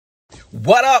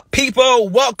What up, people?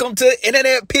 Welcome to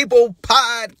Internet People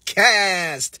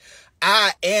Podcast.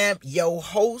 I am your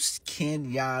host,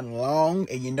 Kenyon Long,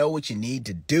 and you know what you need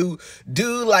to do.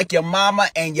 Do like your mama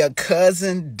and your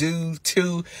cousin do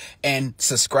too, and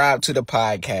subscribe to the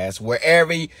podcast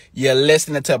wherever you're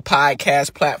listening to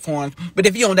podcast platforms. But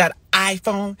if you're on that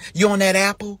iPhone, you're on that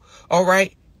Apple, all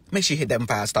right? Make sure you hit them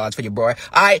 5 stars for your boy.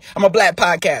 All right, I'm a black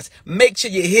podcast. Make sure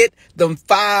you hit them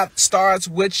 5 stars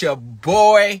with your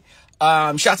boy.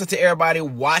 Shouts out to everybody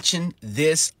watching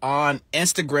this on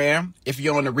Instagram. If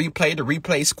you're on the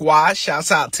replay squad,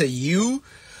 shouts out to you.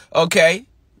 Okay.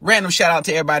 Random shout out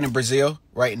to everybody in Brazil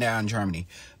right now in Germany.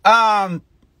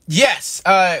 Yes.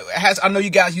 I know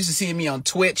you guys used to seeing me on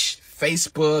Twitch,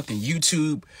 Facebook, and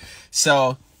YouTube.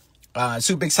 So,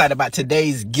 super excited about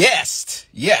today's guest.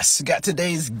 Yes, got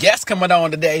today's guest coming on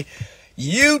today.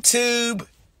 YouTube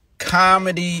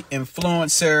comedy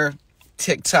influencer,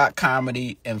 TikTok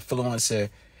comedy influencer,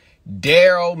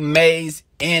 Darryl Mays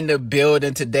in the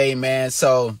building today, man.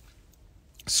 So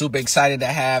super excited to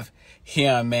have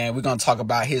him, man. We're going to talk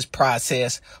about his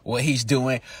process, what he's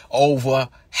doing. Over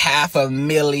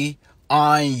 500,000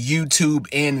 on YouTube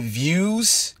in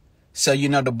views. So, you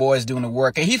know, the boy's doing the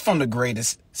work. And he's from the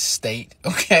greatest state,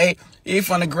 okay? He's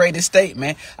from the greatest state,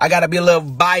 man. I got to be a little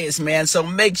biased, man. So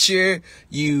make sure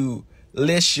you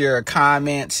list your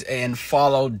comments and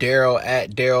follow Darryl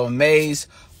at Darryl Mays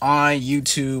on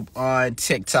YouTube, on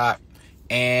TikTok,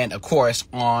 and, of course,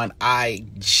 on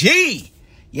IG.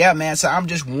 Yeah, man. So I'm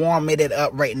just warming it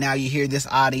up right now. You hear this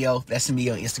audio. That's me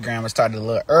on Instagram. I started a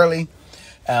little early.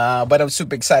 But I'm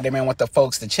super excited, man. Want the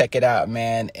folks to check it out,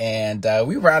 man. And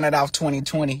we rounded off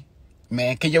 2020,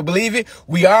 man. Can you believe it?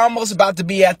 We are almost about to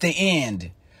be at the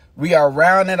end. We are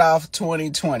rounding off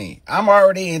 2020. I'm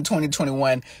already in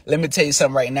 2021. Let me tell you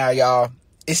something right now, y'all.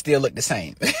 It still look the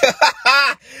same.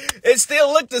 It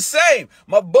still look the same.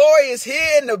 My boy is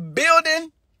here in the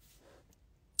building.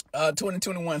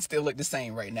 2021 still look the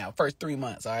same right now. First 3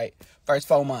 months, all right? First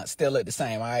 4 months still look the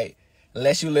same, all right?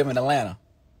 Unless you live in Atlanta.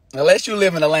 Unless you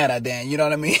live in Atlanta, then, you know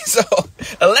what I mean? So,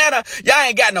 Atlanta, y'all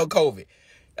ain't got no COVID.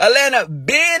 Atlanta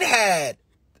been had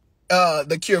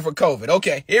the cure for COVID.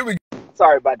 Okay, here we go.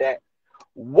 Sorry about that.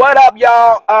 What up,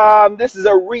 y'all? This is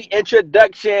a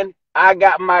reintroduction. I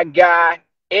got my guy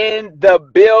in the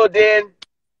building.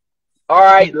 All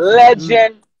right,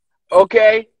 legend.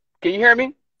 Okay, can you hear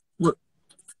me? What?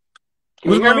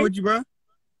 Can you hear me? With you, bro?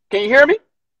 Can you hear me?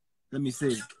 Let me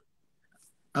see.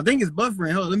 I think it's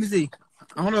buffering. Hold on, let me see.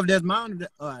 I don't know if that's mine.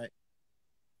 All right.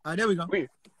 All right, there we go.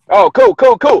 Oh, cool.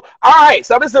 All right,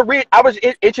 so this is I was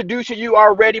introducing you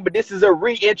already, but this is a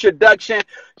reintroduction.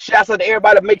 Shouts out to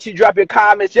everybody. Make sure you drop your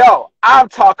comments. Yo, I'm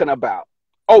talking about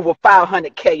over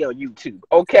 500K on YouTube,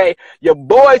 okay? Your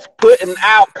boy's putting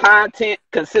out content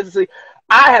consistently.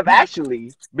 I have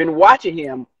actually been watching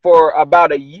him for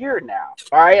about a year now,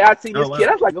 all right? I see this kid.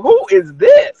 I was like, who is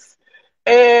this?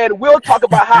 And we'll talk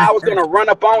about how I was going to run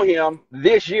up on him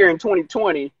this year in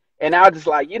 2020. And I was just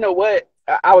like, you know what?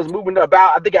 I was moving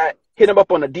about. I think I hit him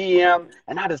up on a DM.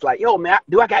 And I was like, yo, man,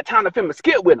 do I got time to film a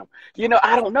skit with him? You know,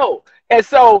 I don't know. And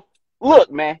so,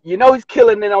 look, man, you know he's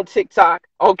killing it on TikTok.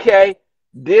 Okay.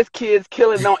 This kid's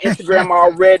killing it on Instagram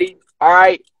already. All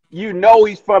right. You know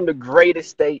he's from the greatest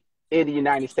state in the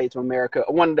United States of America.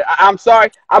 I'm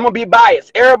sorry. I'm going to be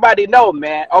biased. Everybody know,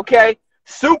 man. Okay.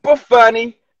 Super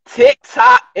funny.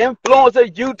 TikTok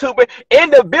influencer, YouTuber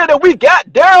in the building. We got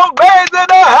Darryl Mays in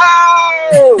the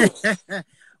house.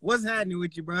 What's happening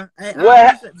with you, bro? Hey,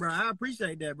 I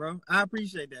appreciate that, bro. I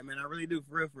appreciate that, man. I really do,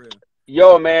 for real.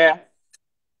 Yo, man.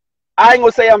 I ain't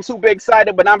gonna say I'm super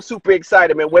excited, but I'm super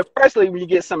excited, man. Well, firstly, when you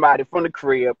get somebody from the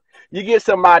crib, you get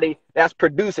somebody that's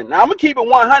producing. Now, I'm gonna keep it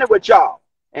 100 with y'all,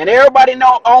 and everybody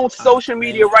know on social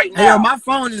media right now. Hey, yo, my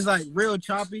phone is like real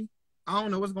choppy. I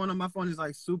don't know what's going on. My phone is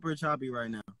like super choppy right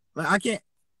now. Like I can't.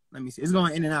 Let me see. It's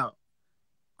going in and out.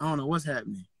 I don't know what's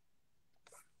happening.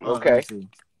 Okay.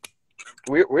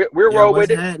 We're roll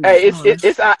with it. Hey,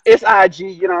 it's IG.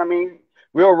 You know what I mean?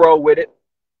 We'll roll with it.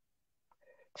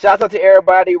 Shout out to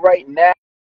everybody right now.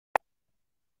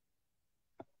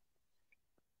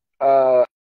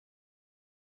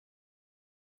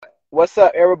 What's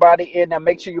up, everybody? And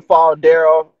make sure you follow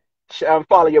Darryl.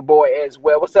 Follow your boy as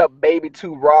well. What's up, baby?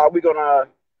 Too raw. We're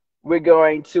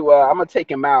going to. I'm gonna take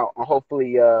him out. And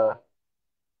hopefully, you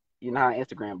know how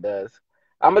Instagram does.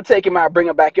 I'm gonna take him out, bring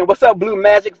him back in. What's up, Blue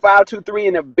Magic 523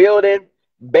 in the building?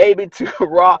 Baby Too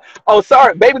Raw. Oh,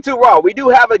 sorry, Baby Too Raw. We do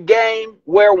have a game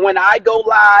where when I go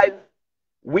live,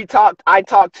 I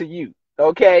talk to you.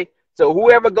 Okay, so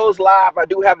whoever goes live, I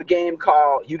do have a game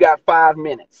called You Got 5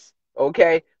 Minutes.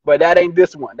 Okay, but that ain't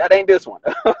this one.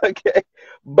 Okay,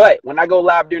 But when I go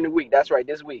live during the week, that's right,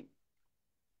 this week.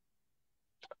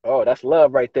 Oh, that's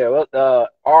love right there. Well,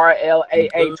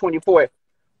 RLAA Good. 24.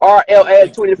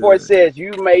 RLA 24 Good. says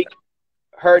you make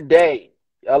her day.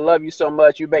 I love you so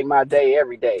much. You make my day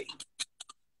every day.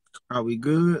 Are we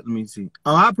good? Let me see.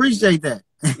 Oh, I appreciate that.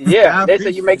 Yeah, I they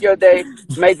say you make appreciate your it. day,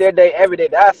 make their day every day.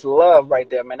 That's love right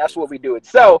there, man. That's what we do it.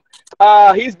 So,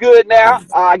 he's good now.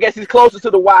 I guess he's closer to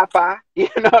the Wi-Fi. You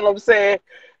know what I'm saying?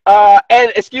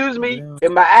 And excuse me Well,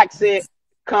 if my accent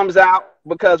comes out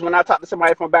because when I talk to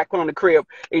somebody from back home in the crib,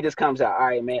 it just comes out. All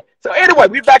right, man. So anyway,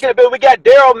 we back in the building. We got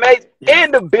Darryl Mates yeah.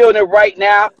 in the building right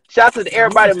now. Shout out to Now, who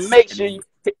everybody. is Make sure Kenyon?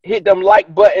 you hit them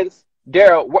like buttons.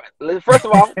 Darryl, first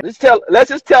of all, let's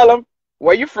just tell them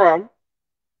where you from.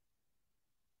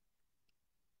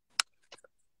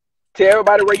 Tell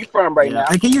everybody where you from right Yeah. now.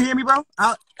 Hey, can you hear me, bro?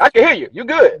 I can hear you. You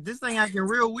good? This thing acting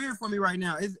real weird for me right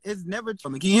now. It's never for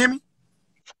me. Can you hear me?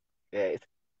 Yeah.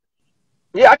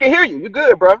 Yeah, I can hear you. You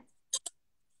good, bro?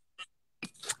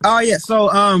 Oh yeah. So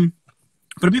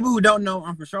for the people who don't know,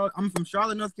 I'm from Charlotte. I'm from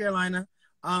Charlotte, North Carolina.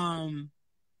 And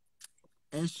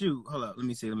shoot, hold up. Let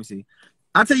me see.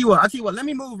 I'll tell you what. Let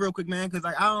me move real quick, man, because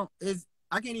like I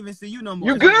can't even see you no more.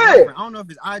 You It's like good? I don't know if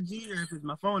it's IG or if it's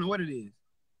my phone or what it is.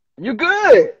 You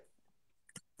good?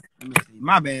 Let me see.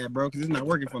 My bad, bro, because it's not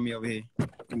working for me over here.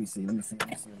 Let me see.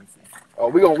 Oh,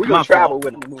 we gonna My travel fault.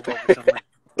 with Let him. me move over somewhere.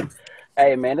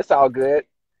 Hey, man, it's all good.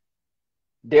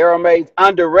 Darryl Mays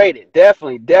underrated.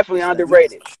 Definitely This thing is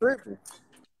underrated. tripping.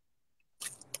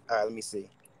 All right, let me see.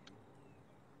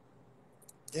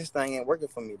 This thing ain't working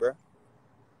for me, bro.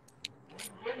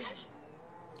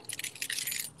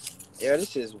 Yeah,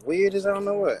 this is weird as I don't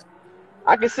know what.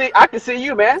 I can see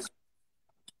you, man.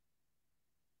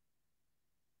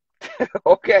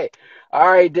 Okay. All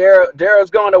right, Daryl's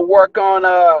going to work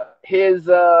on his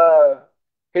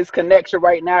connection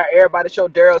right now. Everybody show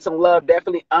Darryl some love.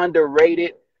 Definitely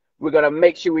underrated. We're gonna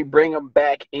make sure we bring him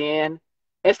back in.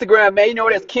 Instagram, man, you know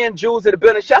there's Ken Jules in the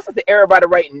building. Shouts out to everybody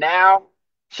right now.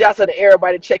 Shouts out to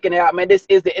everybody checking it out, man. This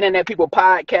is the Internet People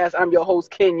Podcast. I'm your host,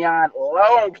 Kenyon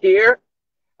Long here.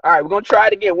 All right, we're gonna try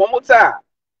it again one more time.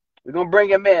 We're gonna bring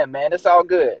him in, man. It's all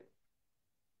good.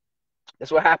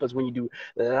 That's what happens when you do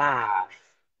live.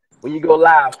 When you go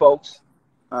live, folks.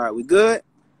 All right, we good?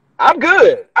 I'm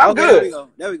good. I'm Okay, there we good. go.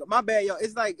 There we go. My bad, yo.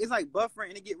 It's like buffering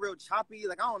and it get real choppy.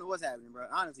 Like I don't know what's happening, bro.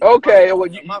 Honestly, my Okay. fault,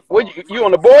 Well, yo. My what fault. you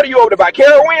on the border? You over there by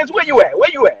Carowinds? Where you at?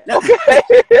 Where you at? Okay.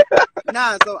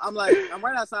 Nah, so I'm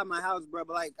right outside my house, bro.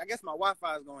 But like, I guess my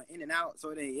Wi-Fi is going in and out,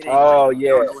 so it ain't great Oh for me.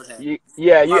 I don't yeah. know what's happening.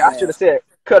 Yeah. My I should bad. have said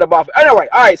cut him off. Anyway.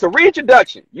 All right. So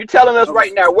reintroduction. You telling us Okay.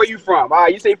 right now where you from? All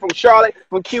right. You say from Charlotte,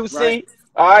 from Right. QC.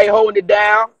 All right. Holding it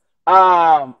down.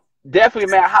 Um. Definitely,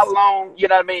 man. How long? You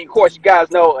know what I mean? Of course, you guys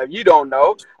know. If you don't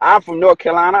know, I'm from North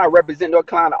Carolina. I represent North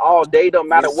Carolina all day. Don't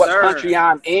matter Yes, what sir. country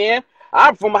I'm in.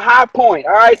 I'm from a High Point.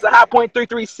 All right. So High Point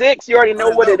 336. You already Oh, know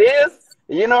let's what it go. is.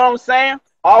 You know what I'm saying?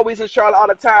 Always in Charlotte all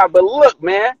the time. But look,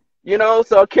 man. You know,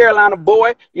 so Carolina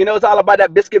boy, you know, it's all about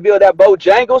that Biscuitville, that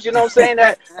Bojangles, you know what I'm saying?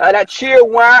 That cheer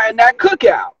wine and that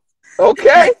cookout.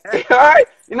 Okay? All right?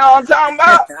 You know what I'm talking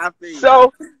about? I feel you.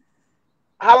 So,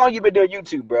 how long you been doing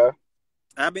YouTube, bro?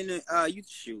 I've been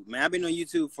YouTube, man. I've been on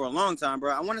YouTube for a long time,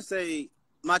 bro. I want to say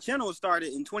my channel was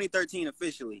started in 2013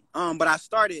 officially. But I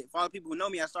started, for all the people who know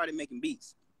me, I started making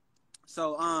beats.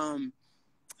 So,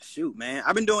 shoot, man,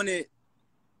 I've been doing it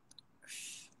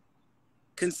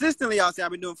consistently. I'll say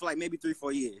I've been doing it for like maybe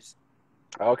 3-4 years.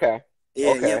 Okay. Yeah,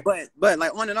 Okay. but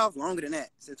like on and off longer than that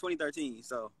since 2013.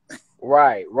 So,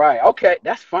 Right. Okay.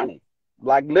 That's funny.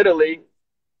 Like literally,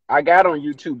 I got on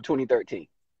YouTube 2013.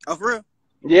 oh, for real?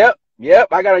 Yep.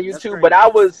 I got on That's YouTube, but crazy. I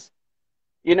was,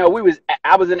 you know,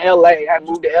 I was in LA. I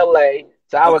moved to LA,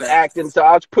 so I was Okay. acting. So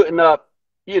I was putting up,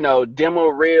 you know, demo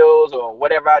reels or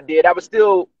whatever I did. I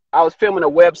was filming a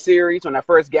web series when I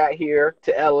first got here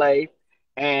to LA,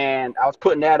 and I was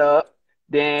putting that up.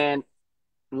 Then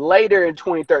later in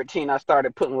 2013, I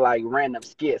started putting like random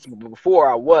skits. But before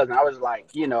I wasn't. I was like,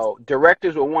 you know,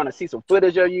 directors would want to see some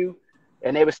footage of you,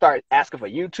 and they would start asking for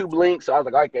YouTube links. So I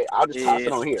was like, okay, I'll just toss Yeah.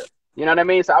 it on here. You know what I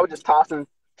mean? So I was just tossing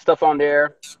stuff on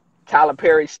there, Tyler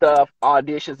Perry stuff,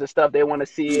 auditions and stuff. They want to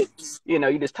see it. You know,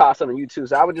 you just toss it on YouTube.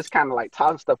 So I was just kind of like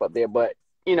tossing stuff up there, but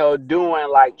you know, doing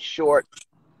like short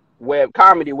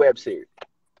comedy web series.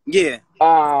 Yeah.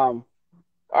 All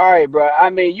right, bro. I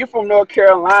mean, you from North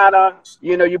Carolina.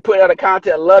 You know, you put out a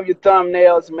content. Love your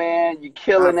thumbnails, man. You I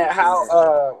killing it. appreciate How?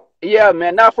 that. Yeah,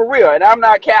 man. Not for real. And I'm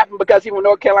not capping because he from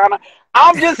North Carolina.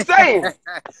 I'm just saying.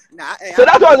 Nah, hey, So I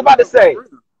that's what I feel was you, about to bro. say. For real.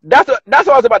 That's what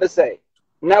I was about to say.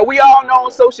 Now we all know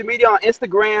on social media on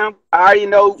Instagram. I already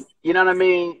know. You know what I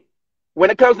mean.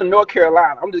 When it comes to North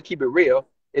Carolina, I'm just keep it real.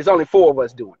 It's only 4 of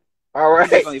us doing it. All right.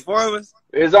 There's only 4 of us.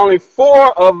 There's only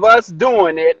 4 of us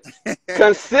doing it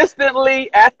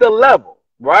consistently at the level,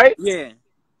 right? Yeah.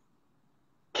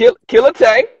 Killer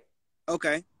Tay.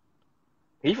 Okay.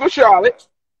 He from Charlotte.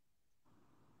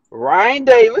 Ryan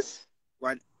Davis.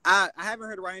 Right. I haven't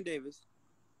heard of Ryan Davis.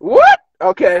 What?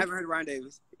 Okay. I haven't heard of Ryan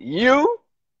Davis. You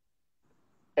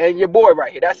and your boy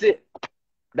right here. That's it.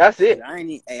 That's it. I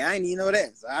ain't even know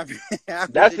that. So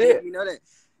That's it. You know that.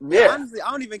 Yeah. Honestly,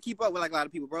 I don't even keep up with like a lot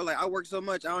of people, bro. Like I work so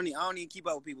much, I don't even keep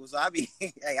up with people. So I be,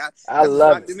 hey, I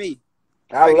love it. To me.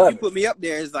 I like, love if you put me up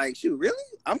there, it's like, shoot, really?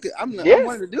 I'm yeah.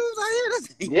 one of the dudes out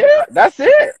here. Yeah, that's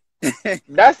it.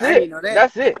 That's it.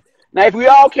 That's it. Now, if we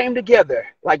all came together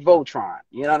like Voltron,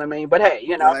 you know what I mean? But hey,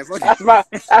 you know,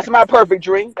 that's my perfect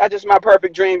dream. That's just my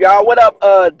perfect dream, y'all. What up,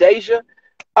 Deja?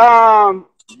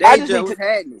 Deja, what's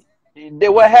happening?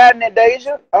 What happening,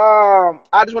 Deja?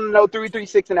 I just want to know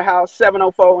 336 in the house,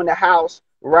 704 in the house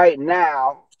right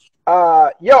now.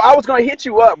 Yo, I was gonna hit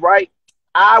you up, right?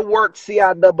 I worked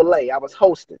CIAA. I was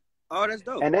hosting. Oh, that's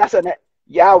dope. And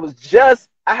I was just.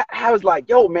 I was like,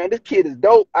 yo, man, this kid is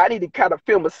dope. I need to kind of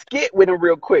film a skit with him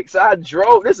real quick. So I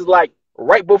drove. This is like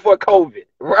right before COVID,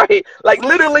 right? Like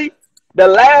literally the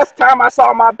last time I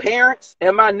saw my parents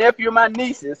and my nephew and my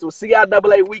nieces was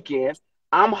CIAA weekend.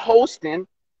 I'm hosting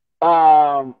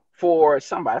for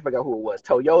somebody. I forgot who it was.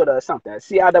 Toyota or something.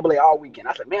 CIAA all weekend.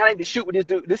 I said, man, I need to shoot with this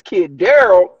dude. This kid,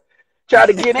 Darryl, try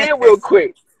to get in real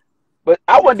quick. But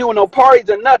I wasn't doing no parties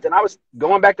or nothing. I was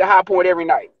going back to High Point every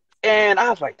night. And I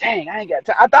was like, dang, I ain't got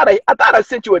time. I thought I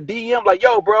sent you a DM like,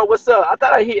 yo, bro, what's up? I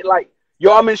thought I hit like,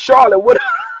 yo, I'm in Charlotte. What?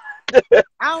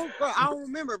 I don't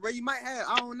remember, bro. You might have.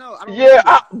 I don't know.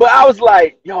 But I was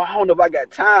like, yo, I don't know if I got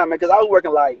time, man, because I was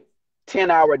working like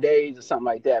 10-hour days or something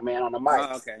like that, man, on the mic.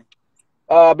 Oh, okay.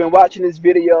 I've been watching his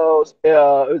videos. It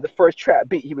was the first trap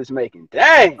beat he was making.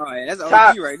 Dang. Oh, yeah, that's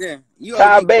OG right there. You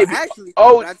OG, baby. Actually,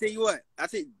 but I tell you what,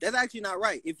 that's actually not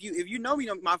right. If you know me,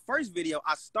 my first video,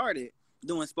 I started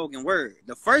doing spoken word.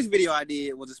 The first video I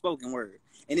did was a spoken word,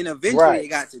 and then eventually it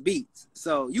got to beats.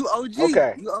 So you OG,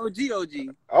 okay. You OG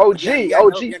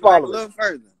OG followers. A little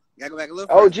further. You gotta go back a little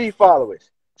further. OG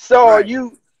followers. So right.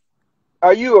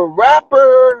 Are you a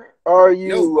rapper? Are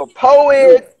you a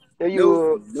poet? Are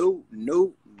you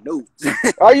no.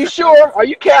 Are you sure? Are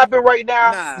you capping right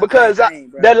now? Nah, because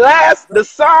the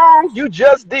song you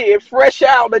just did, fresh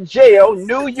out of jail,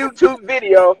 new YouTube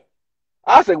video.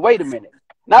 I said, wait a minute.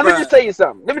 Now let me just tell you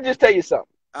something.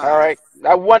 All right.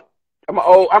 I'm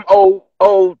an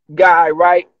old guy,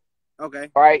 right? Okay.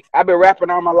 All right. I've been rapping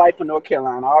all my life in North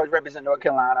Carolina. I always represent North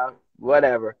Carolina,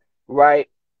 whatever. Right.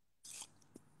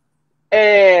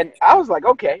 And I was like,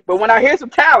 okay. But when I hear some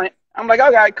talent, I'm like,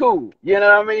 okay, cool. You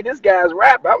know what I mean? This guy's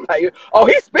rapping. I'm like, oh,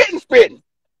 he's spitting.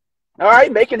 All right,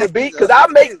 making the beat because I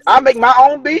make my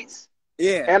own beats.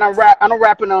 Yeah. And I'm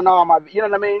rapping on all my. You know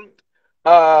what I mean?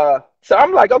 So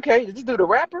I'm like, okay, just do the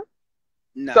rapper.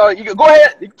 No. So you go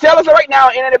ahead, tell us right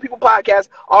now, Internet People Podcast.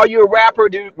 Are you a rapper?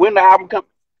 When the album come?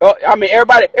 Oh, I mean,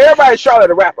 everybody in Charlotte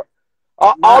a rapper.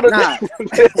 Nah.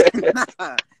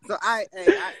 So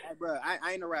bro,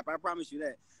 I ain't a rapper. I promise you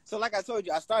that. So like I told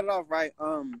you, I started off right.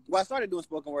 I started doing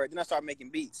spoken word, then I started making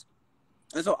beats,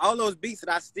 and so all those beats that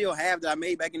I still have that I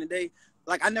made back in the day,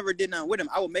 like I never did nothing with them.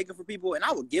 I would make them for people, and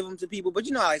I would give them to people. But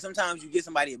you know, like sometimes you get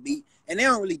somebody a beat, and they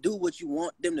don't really do what you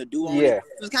want them to do on it.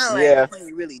 It's kind of like I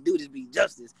can't really do this beat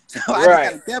justice. So I just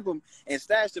kind of kept them and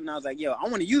stashed them. And I was like, yo, I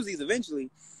want to use these eventually.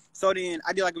 So then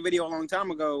I did like a video a long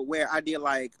time ago where I did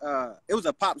like it was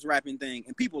a pops rapping thing,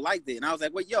 and people liked it. And I was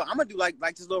like, well, yo, I'm gonna do like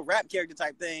this little rap character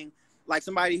type thing, like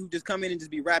somebody who just come in and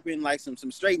just be rapping like some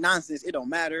straight nonsense. It don't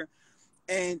matter.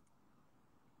 And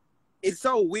it's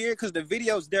so weird because the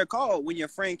videos, they're called When Your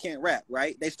Friend Can't Rap,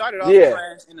 right? They started off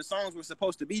trash and the songs were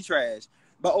supposed to be trash.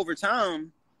 But over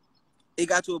time, it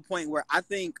got to a point where I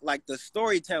think like the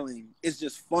storytelling is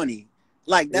just funny.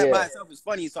 Like that by itself is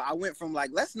funny. So I went from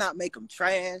like, let's not make them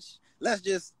trash. Let's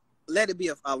just let it be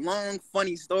a long,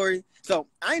 funny story. So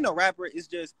I ain't no rapper. It's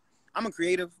just, I'm a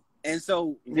creative. And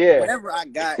so whatever I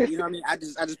got, you know what I mean? I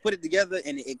just put it together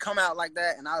and it come out like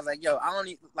that. And I was like, yo, I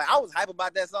was hype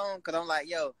about that song because I'm like,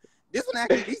 yo, this one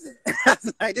actually decent.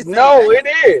 Like, it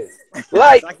is.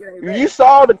 Like, you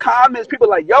saw the comments, people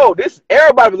like, yo,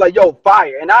 everybody was like, yo,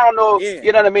 fire. And I don't know,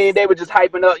 you know what I mean? They were just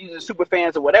hyping up, using super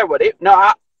fans or whatever.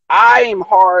 I'm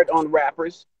hard on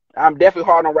rappers. I'm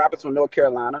definitely hard on rappers from North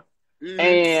Carolina. Mm-hmm.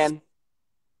 And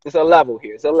it's a level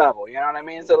here. It's a level. You know what I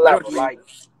mean? It's a level. Like,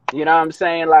 you know what I'm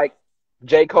saying? Like,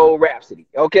 J. Cole Rhapsody.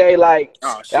 Okay, like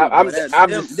Oh shoot, boy, I'm them,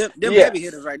 just them yeah. heavy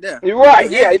hitters right there. Right,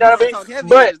 Them yeah, heavy. you know You what I want to mean? talk heavy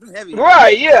But hitters? Them heavy hitters.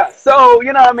 right, yeah. So,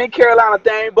 you know what I mean, Carolina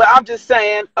thing, but I'm just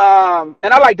saying, and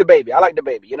I like the baby. I like the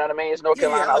baby. You know what I mean? It's North Yeah,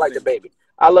 yeah, I Carolina. I love the like the baby. baby.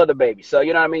 I love the baby. So,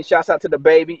 you know what I mean? Shouts out to the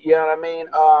baby. You know what I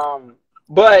mean?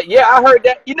 But yeah, I heard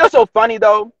that. You know, so funny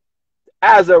though,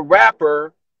 as a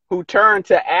rapper who turned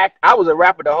to act, I was a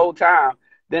rapper the whole time.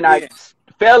 Then I Yeah.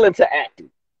 fell into acting.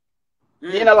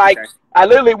 You know, like Okay. I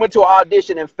literally went to an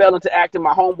audition and fell into acting.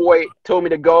 My homeboy told me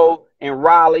to go in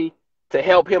Raleigh to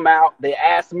help him out. They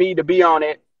asked me to be on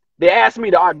it. They asked me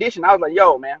to audition. I was like,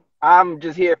 yo, man, I'm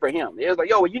just here for him. It was like,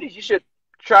 yo, well, you should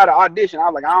try to audition. I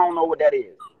was like, I don't know what that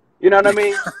is. You know what I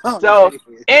mean? I don't know what So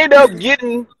that is. end up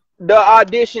getting the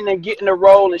audition and getting the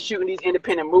role and shooting these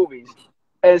independent movies.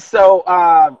 And so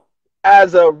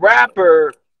as a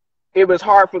rapper, it was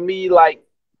hard for me like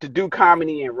to do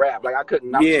comedy and rap. Like I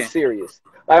couldn't. I'm too Yeah. serious.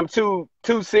 Like, I'm too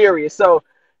serious. So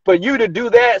for you to do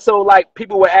that, so like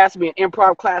people would ask me in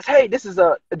improv class, "Hey, this is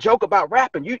a joke about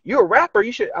rapping. You're a rapper.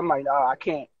 You should." I'm like, "No, I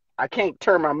can't. I can't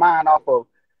turn my mind off of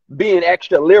being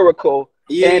extra lyrical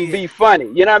Yeah, and yeah. be funny."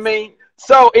 You know what I mean?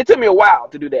 So it took me a while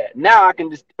to do that. Now I can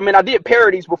just. I mean, I did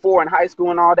parodies before in high school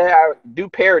and all that. I do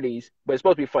parodies, but it's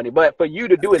supposed to be funny. But for you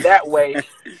to do it that way,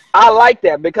 I like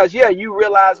that because yeah, you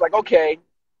realize like okay,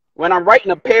 when I'm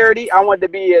writing a parody, I want it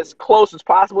to be as close as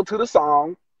possible to the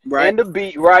song Right. and the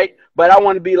beat, right? But I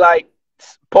want to be like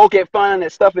poke at fun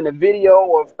at stuff in the video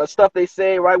or stuff they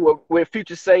say, right? Where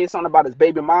Future say something about his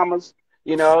baby mamas,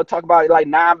 you know, talk about like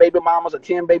 9 baby mamas or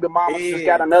 10 baby mamas, just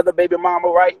got Yeah. another baby mama,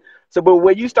 right? So, but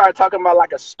when you start talking about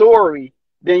like a story,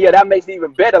 then yeah, that makes it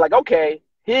even better. Like, okay,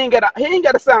 he ain't got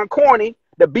to sound corny.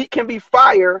 The beat can be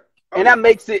fire, Oh and yeah.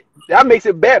 that makes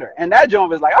it better. And that joint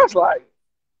was like, I was like,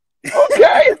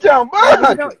 okay, it's John Hey,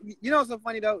 but Bunch. you know what's so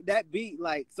funny though? That beat,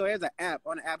 like, so there's an app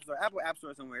on the App Store, Apple App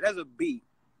Store somewhere. There's a beat.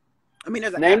 I mean,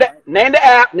 there's an Name app, that. right? Name the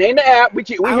app. Name the app. We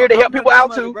here to I don't help know people the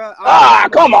name out of it, too. bro. I don't know the Ah, name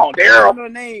of it. come on, I don't Darryl. know the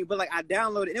name, but like I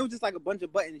downloaded it. It was just like a bunch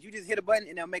of buttons. You just hit a button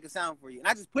and they'll make a sound for you. And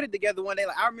I just put it together one day.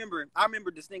 Like I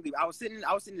remember distinctly. I was sitting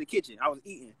in the kitchen. I was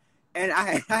eating, and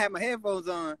I had my headphones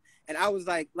on, and I was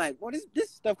like, well, this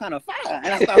stuff kind of fire.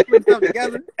 And I started putting stuff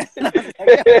together. And I was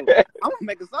like, yo, I'm gonna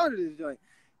make a song of this joint.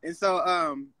 And so,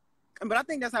 but I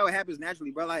think that's how it happens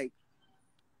naturally, bro. Like,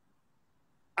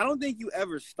 I don't think you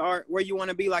ever start where you want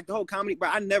to be. Like the whole comedy, bro.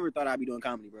 I never thought I'd be doing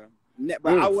comedy, bro.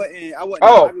 Bro, I wasn't a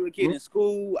Oh. popular kid in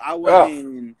school. I Oh.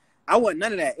 wasn't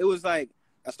none of that. It was like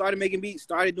I started making beats,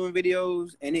 started doing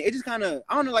videos, and it just kind of,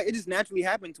 I don't know, like it just naturally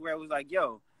happened to where it was like,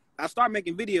 yo, I started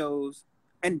making videos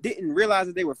and didn't realize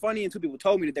that they were funny until people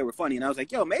told me that they were funny, and I was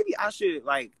like, yo, maybe I should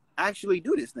like actually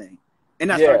do this thing,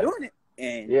 and I started Yeah. doing it,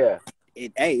 and Yeah.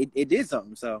 it did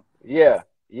something. So Yeah.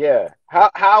 Yeah.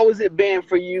 How has it been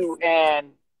for you?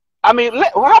 And I mean,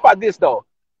 well, how about this though?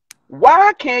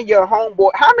 Why can't your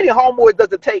homeboy? How many homeboys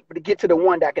does it take to get to the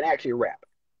one that can actually rap?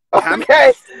 how many,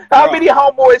 Okay. How bro, many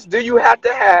homeboys do you have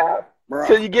to have bro,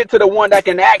 till you get to the one that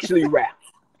can actually rap?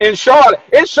 In Charlotte,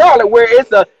 where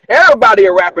everybody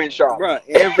a rapper in Charlotte bro,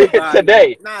 everybody.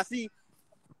 today. Nah, see.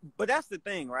 But that's the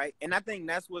thing, right? And I think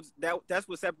that's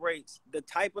what separates the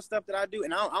type of stuff that I do.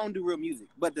 And I don't do real music,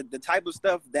 but the type of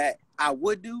stuff that I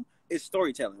would do is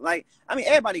storytelling. Like, I mean,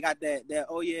 everybody got that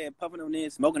oh yeah, puffing on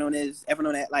this, smoking on this, effing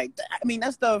on that. Like, I mean,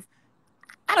 that stuff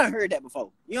I done heard that before.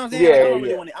 You know what I'm saying? Like, Yeah. I don't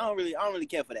really Yeah. want it. I don't really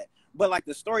care for that. But like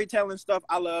the storytelling stuff,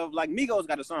 I love. Like Migos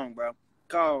got a song, bro,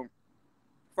 called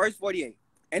First 48.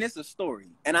 And it's a story.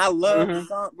 And I love the Hmm.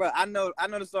 song, bro. I know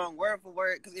the song word for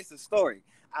word because it's a story.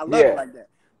 I love it Yeah. like that.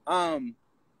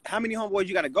 How many homeboys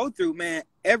you got to go through, man?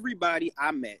 Everybody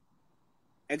I met,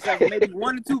 except for maybe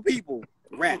 1 or 2 people,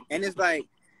 rap, and it's like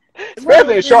it's one of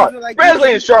Especially in those things Charlotte. where, like,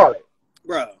 Especially in Charlotte.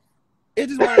 bro. It's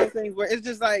just one of those things where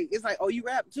it's like, oh, you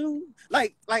rap too?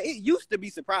 Like it used to be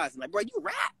surprising, like, bro, you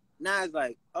rap? Now it's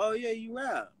like, oh yeah, you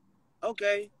rap,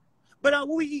 okay, but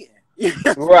what we eating?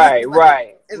 Right.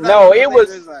 Right. It's like No, one of it those things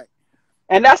where was. it's like,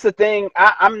 And that's the thing.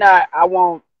 I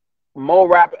want more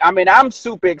rap. I mean, I'm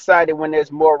super excited when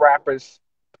there's more rappers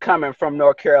coming from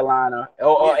North Carolina yeah,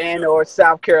 for sure. or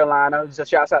South Carolina.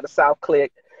 Just shouts out to South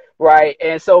Click, right?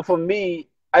 And so for me,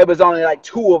 it was only like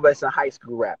 2 of us in high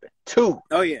school rapping. 2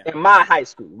 Oh yeah, in my high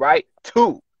school, right?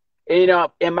 2, you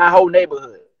know, in my whole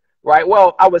neighborhood, right?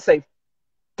 Well, I would say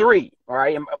 3,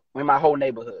 right, in my whole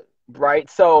neighborhood, right?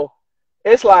 So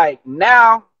it's like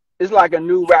now it's like a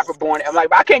new rapper born. I'm like,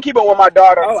 I can't keep up with my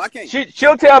daughter. oh I can't.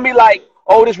 She'll tell me like,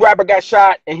 oh, this rapper got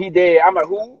shot and he dead. I'm like,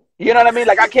 who? You know what I mean?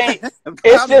 Like I can't.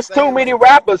 It's I'm the just too same many way,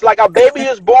 rappers. Like a baby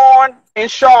is born in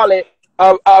Charlotte,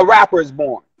 a rapper is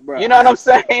born. bro. You know what I'm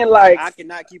saying? Like, I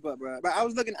cannot keep up, bro. But I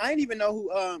was looking. I didn't even know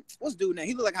who. What's dude name?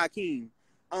 He looked like Hakeem.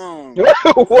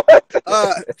 What?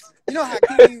 You know how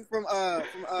Kenyon From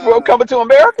Coming to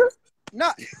America?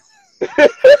 Nah,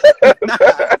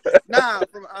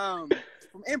 from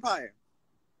Empire.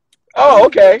 Oh,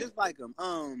 okay. Just like him.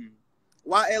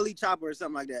 YLE Chopper or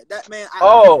something like that. That man.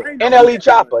 NLE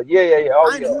Chopper. Yeah. Oh,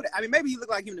 I know who that. I mean, maybe he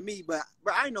looked like him to me, but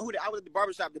I didn't know who that. I was at the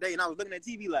barbershop today and I was looking at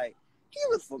TV like he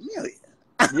was familiar.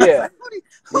 Yeah.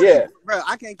 Like, bro,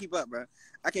 I can't keep up, bro.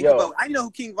 I can't keep up. I didn't know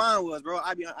who King Von was, bro.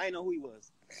 I didn't know who he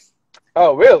was.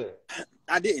 Oh, really?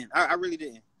 I didn't. I really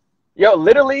didn't. Yo,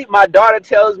 literally, my daughter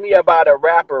tells me about a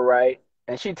rapper, right?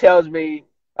 And she tells me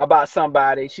about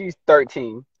somebody. She's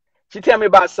 13. She tell me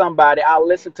about somebody. I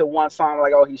listen to one song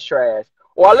like, oh, he's trash.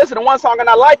 Or I listen to one song and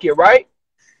I like it, right?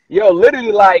 Yo,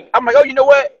 literally, like, I'm like, oh, you know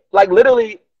what? Like,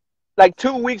 literally, like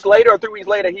 2 weeks later or 3 weeks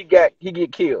later, he get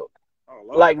killed. Oh,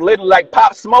 like, literally, like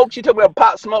Pop Smoke. She told me about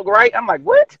Pop Smoke, right? I'm like,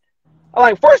 what? I'm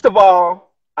like, first of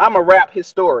all, I'm a rap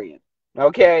historian,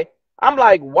 okay? I'm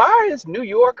like, why is New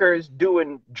Yorkers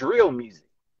doing drill music?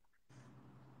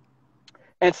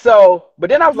 And so, but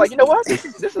then I was like, you know what? This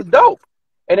is dope.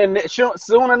 And then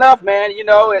soon enough, man, you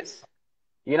know, it's,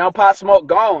 you know, Pop Smoke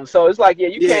gone. So it's like, yeah,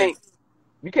 you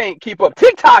can't keep up.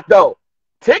 TikTok though,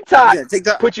 TikTok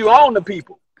put you on to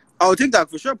people. Oh, TikTok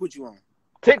for sure put you on.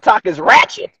 TikTok is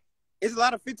ratchet. It's a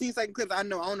lot of 15-second clips. I don't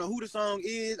know who the song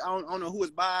is. I don't know who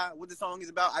it's by, what the song is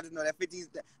about. I just know that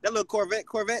that little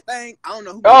Corvette thing. I don't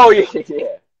know who. Oh yeah. He's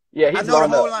I know the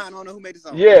whole line. I don't know who made the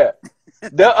song. Yeah,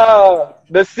 the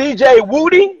CJ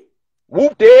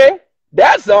Whoop there.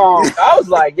 That song, I was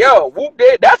like, yo, Whoop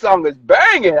there. That song is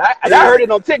banging. I heard it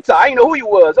on TikTok. I didn't know who he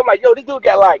was. I'm like, yo, this dude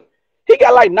got like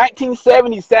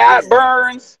 1970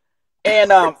 sideburns,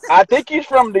 and I think he's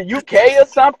from the UK or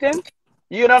something.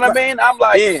 You know what I mean? I'm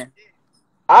like,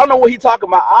 I don't know what he's talking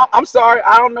about. I'm sorry,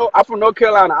 I don't know. I'm from North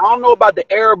Carolina. I don't know about the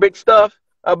Arabic stuff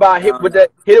about hit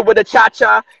it with the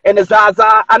cha-cha and the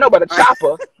zaza. I know about the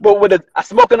chopper, but with the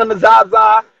smoking on the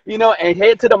zaza, you know, and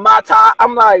head to the mata.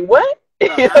 I'm like, what? You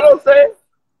know what I'm saying?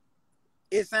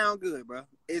 It sound good, bro.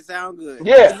 It sound good.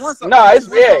 Yeah. It's on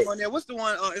there. What's the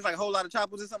one? It's like a whole lot of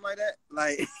choppers or something like that.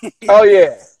 Like. Oh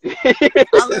yeah.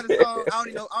 I love the song. I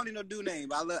don't even know dude name,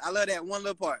 but I love that one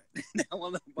little part.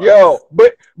 Yo,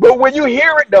 but when you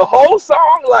hear it, the whole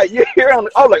song, like you hear, I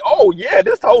was like, oh yeah,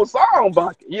 this whole song,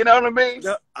 bunky. You know what I mean?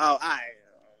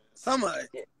 Some of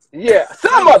it. Yeah,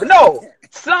 some of it. No,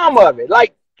 some of it.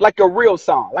 Like a real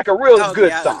song, like a real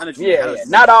good song. Yeah.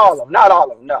 Not all of them.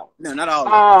 No, not all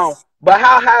of them. But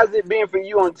how has it been for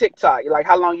you on TikTok? Like,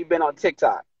 how long you been on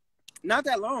TikTok? Not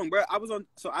that long, bro.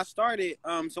 I started.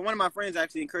 So one of my friends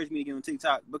actually encouraged me to get on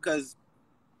TikTok because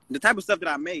the type of stuff that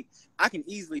I make, I can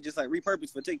easily just like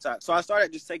repurpose for TikTok. So I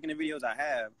started just taking the videos I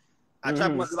have. I chop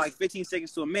them up to like 15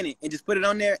 seconds to a minute and just put it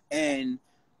on there. And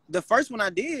the first one I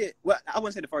did, well, I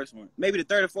wouldn't say the first one. Maybe the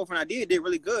third or fourth one I did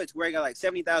really good to where I got like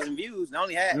 70,000 views. And I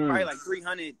only had probably like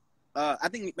 300, I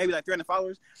think maybe like 300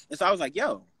 followers. And so I was like,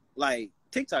 yo, like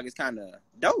TikTok is kind of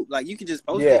dope. Like you can just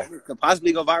post it. It could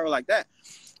possibly go viral like that.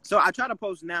 So I try to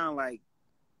post now, like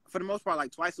for the most part,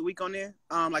 like twice a week on there.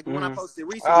 Like the one I posted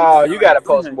recently. Oh, you got to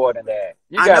post more than that.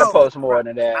 You got to post more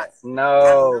than that. I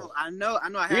know.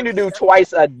 You need to do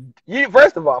twice a.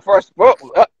 First of all,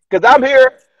 because I'm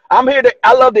here to.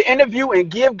 I love to interview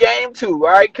and give game too,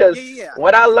 right? Because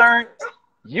what I learned,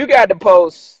 you got to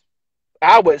post.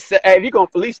 I would say if you're gonna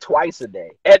at least twice a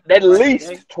day, at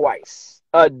least twice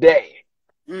a day.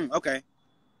 Okay.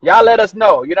 Y'all let us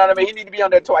know. You know what I mean? He need to be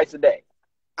on there twice a day.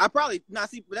 I probably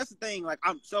see, but that's the thing. Like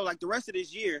like the rest of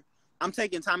this year, I'm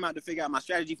taking time out to figure out my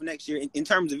strategy for next year in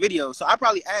terms of videos. So I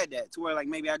probably add that to where like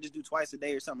maybe I just do twice a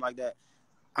day or something like that.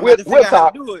 We'll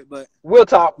talk. We'll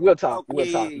talk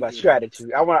Okay, about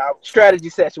strategy. I want a strategy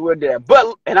session. We'll do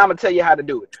that. And I'm gonna tell you how to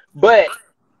do it. But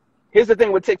here's the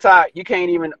thing with TikTok: you can't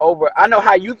even I know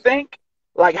how you think,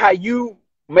 like how you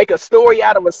make a story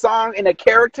out of a song and a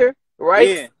character, right?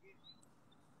 Yeah.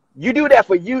 You do that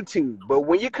for YouTube, but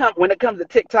when it comes to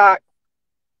TikTok,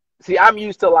 see, I'm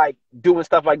used to like doing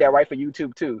stuff like that, right, for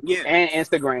YouTube too, and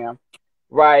Instagram,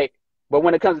 right? But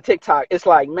when it comes to TikTok, it's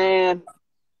like, man,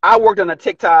 I worked on a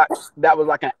TikTok that was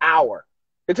like an hour.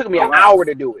 It took me an hour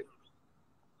to do it.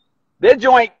 That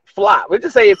joint flopped. Let's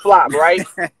just say it flopped, right?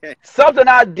 Something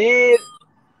I did,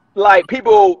 like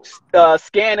people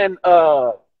scanning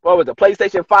what was it,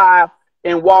 PlayStation 5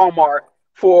 in Walmart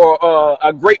for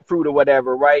a grapefruit or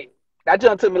whatever, right? That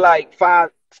jump took me like 5,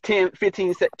 10,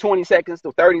 15, 20 seconds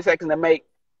to 30 seconds to make.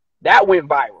 That went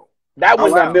viral. That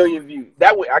went a million views.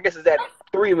 I guess it's at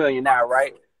 3 million now,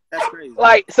 right? That's crazy.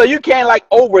 Like, so you can't like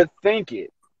overthink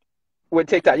it with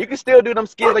TikTok. You can still do them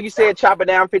skills, like you said, chop it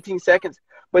down 15 seconds.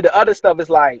 But the other stuff is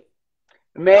like,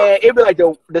 Man, it'd be like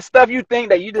the stuff you think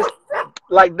that you just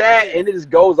like that, and it just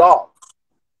goes off.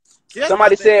 See, that's my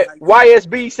Somebody thing. said Like,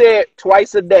 YSB said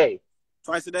twice a day.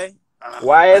 twice a day.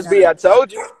 YSB, I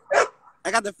told you. I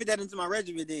got to fit that into my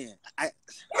regimen. Then I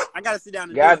got to sit down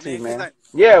and Got do it, to, man. man. Like,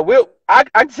 Yeah, I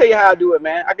can tell you how I do it,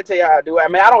 man. I can tell you how I do it. I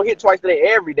mean, I don't hit twice a day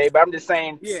every day, but I'm just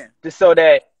saying, yeah, just so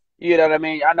that you know what I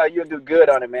mean. I know you'll do good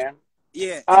on it, man.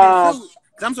 yeah. And then too,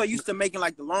 cause I'm so used to making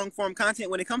like the long form content.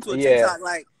 When it comes to a Yeah. TikTok,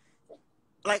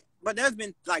 but there's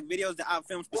been like videos that I've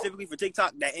filmed specifically for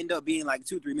TikTok that end up being like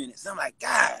 2-3 minutes. I'm like,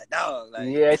 God, dog. Like,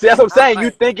 Yeah, see, that's what I'm saying. like, You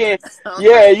thinking,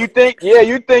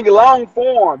 you think long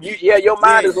form. Your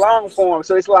mind is long form.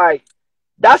 So it's like,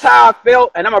 that's how I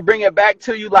felt, and I'm gonna bring it back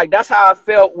to you. Like, that's how I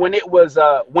felt when it was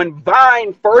when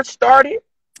Vine first started.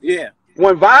 Yeah.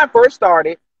 When Vine first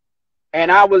started,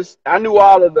 and I knew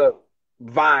all of the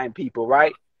Vine people,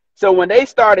 right? So when they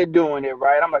started doing it,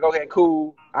 right, I'm like, okay,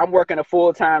 cool. I'm working a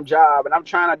full-time job, and I'm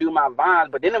trying to do my Vines,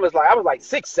 but then I was like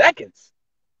 6 seconds.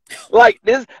 Like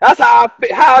this, that's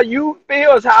how you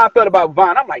feel is how I felt about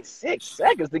Vine. I'm like 6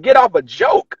 seconds to get off a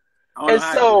joke, and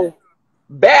so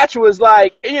Batch was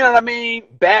like, you know what I mean?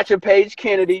 Batch and Paige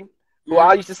Kennedy, who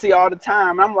I used to see all the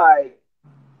time. I'm like,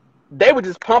 they were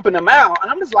just pumping them out,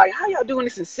 and I'm just like, how y'all doing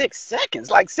this in 6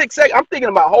 seconds? Like 6 seconds. I'm thinking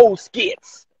about whole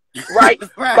skits. Right?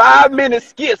 5-minute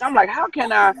skits. I'm like, how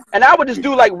can I? And I would just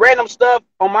do like random stuff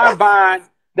on my Vine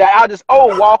that I'll just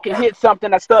walk and hit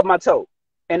something. I stub my toe,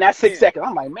 and that's 6 seconds.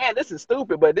 I'm like, man, this is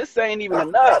stupid, but this ain't even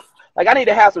enough. Like, I need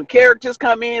to have some characters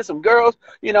come in, some girls,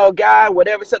 guy,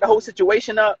 whatever, set the whole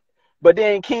situation up. But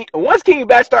then once King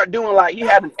Batch started doing, like, he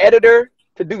had an editor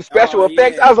to do special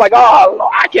effects. I was like, oh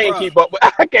Lord, I can't keep up with.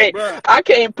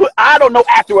 I don't know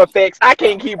After Effects. I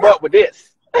can't keep up with this.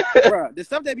 Bro, the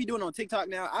stuff they be doing on TikTok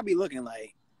now, I be looking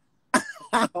like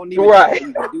I don't even do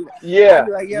that. Yeah.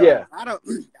 Like, yeah.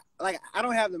 I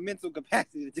don't have the mental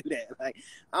capacity to do that. Like,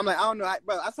 I'm like, I don't know.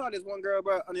 I saw this one girl,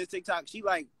 bro, on this TikTok. She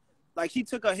like she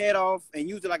took her head off and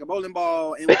used it like a bowling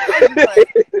ball, and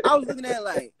I was looking at it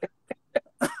like,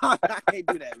 I can't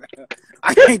do that, bro.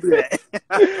 I can't do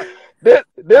that.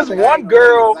 This one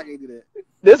girl, I can't do that.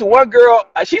 This one girl,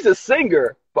 she's a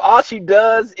singer, but all she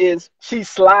does is she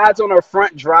slides on her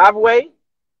front driveway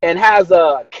and has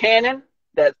a cannon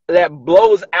that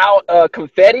blows out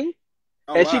confetti,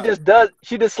 and wow.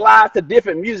 She just slides to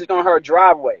different music on her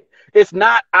driveway. It's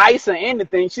not ice or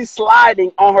anything. She's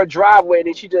sliding on her driveway,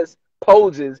 and she just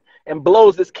poses and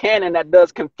blows this cannon that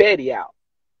does confetti out.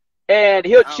 And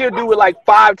she'll do it like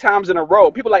 5 times in a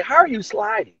row. People are like, how are you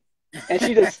sliding? And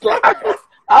she just slides.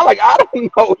 I'm like, I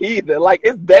don't know either. Like,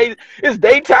 it's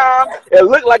daytime. It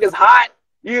looks like it's hot.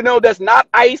 That's not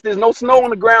ice. There's no snow on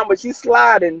the ground, but she's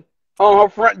sliding on her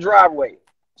front driveway.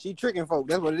 She tricking folks.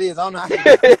 That's what it is. I don't know how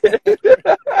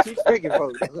to She's tricking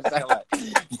folks. That's what it sounds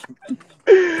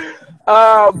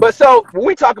like. But so when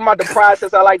we talking about the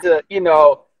process, I like to,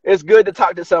 it's good to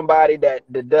talk to somebody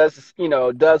that does,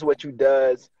 does what you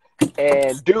does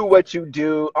and do what you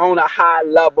do on a high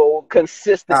level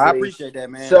consistently. I appreciate that,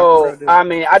 man. So I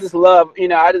mean, I just love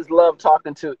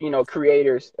talking to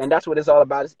creators, and that's what it's all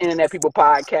about. It's Internet People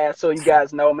Podcast. So you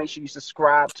guys know, make sure you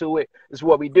subscribe to it. It's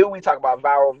what we do. We talk about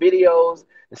viral videos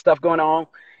and stuff going on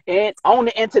and on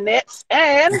the internet,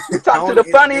 and we talk to the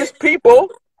funniest people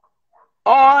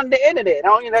on the internet.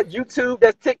 That's YouTube,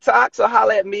 that's TikTok. So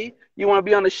holla at me. You want to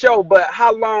be on the show, but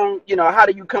how long, how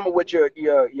do you come up with your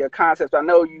concepts?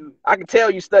 I can tell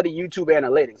you study YouTube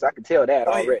analytics. I can tell that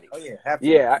already.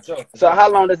 Yeah. So how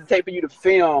long does it take for you to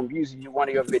film using one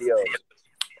of your videos?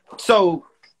 So,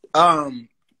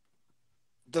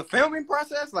 the filming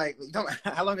process, like,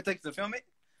 how long it takes to film it?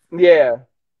 Yeah.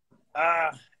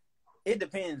 It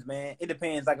depends, man. It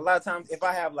depends. Like, a lot of times, if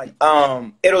I have like,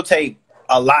 it'll take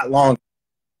a lot longer.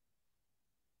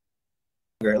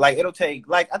 Like, it'll take,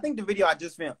 like, I think the video I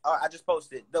just filmed, I just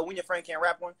posted, the When Your Friend Can't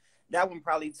Rap one, that one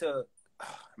probably took,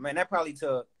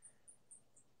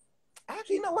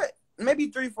 actually, you know what?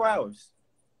 Maybe 3-4 hours.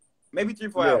 Maybe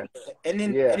 3-4 hours. And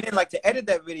then, like, to edit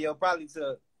that video probably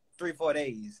took 3-4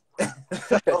 days.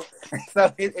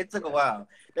 so it took a while.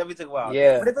 Definitely took a while.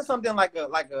 Yeah. But if it's something like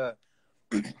those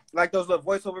little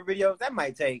voiceover videos, that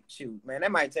might take,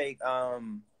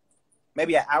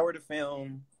 maybe an hour to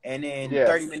film and then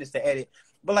 30 minutes to edit.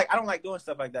 But, like, I don't like doing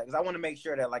stuff like that because I want to make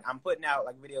sure that, like, I'm putting out,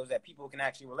 like, videos that people can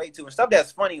actually relate to and stuff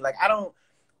that's funny. Like, I don't,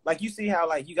 like, you see how,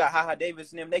 like, you got Haha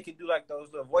Davis and them, they can do, like,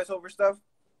 those little voiceover stuff.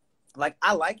 Like,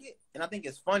 I like it and I think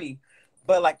it's funny,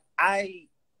 but, like, I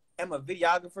am a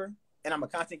videographer and I'm a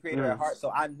content creator at heart, so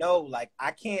I know, like,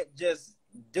 I can't just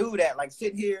do that, like,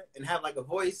 sit here and have, like, a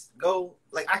voice go,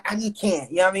 like, I just can't,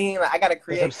 you know what I mean? Like, I got to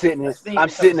create. I'm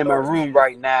sitting in my room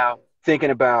right now.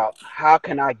 thinking about how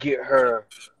can I get her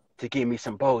to give me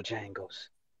some Bojangles.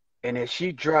 And then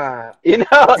she drive,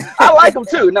 I like them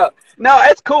too. No,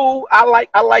 it's cool. I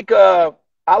like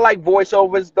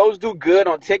voiceovers. Those do good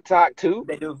on TikTok too.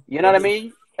 They do. You know what I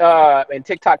mean? And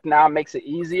TikTok now makes it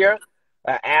easier.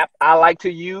 App I like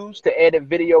to use to edit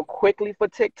video quickly for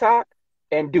TikTok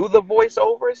and do the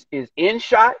voiceovers is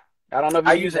InShot. I don't know if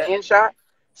you use an InShot.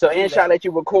 So InShot lets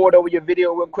you record over your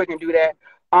video real quick and do that.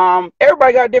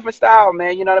 Everybody got a different style,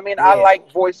 man. You know what I mean? Yeah. I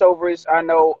like voiceovers. I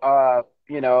know,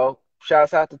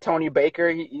 shouts out to Tony Baker.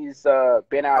 He's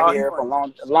been out here for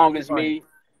long as me.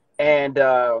 And,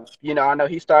 I know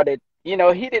he started, he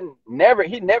never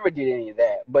did any of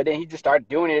that. But then he just started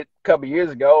doing it a couple years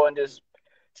ago and just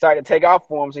started to take off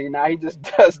for him. So now he just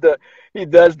does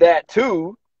that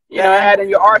too. Add in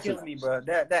your arsenal. Me, bro.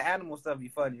 That animal stuff be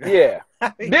funny. Right? Yeah.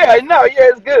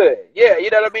 It's good. Yeah, you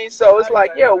know what I mean? So it's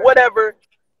like, whatever.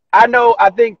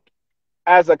 I think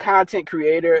as a content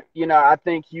creator, I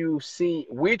think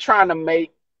we're trying to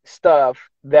make stuff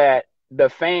that the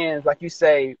fans, like you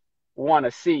say, want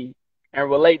to see and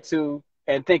relate to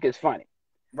and think is funny.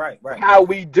 Right. How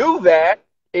we do that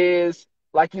is,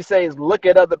 like you say, is look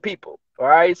at other people. All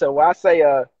right. So when I say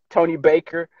Tony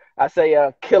Baker, I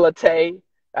say Killer Tay,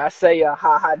 I say Ha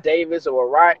Ha Davis or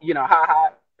Ryan,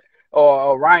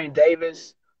 or Ryan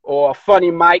Davis or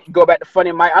Funny Mike. Go back to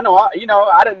Funny Mike. I know,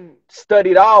 I done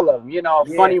studied all of them.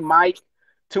 Funny Mike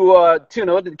to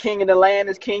the king of the land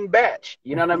is King Batch.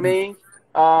 You know what I mean?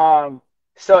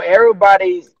 So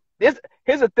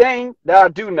here's a thing that I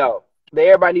do know that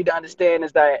everybody need to understand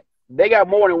is that they got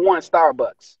more than one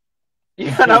Starbucks.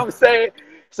 You know what I'm saying?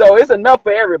 So it's enough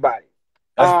for everybody.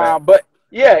 But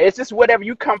yeah, it's just whatever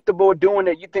you comfortable doing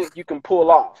that you think you can pull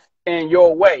off in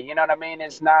your way. You know what I mean?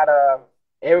 It's not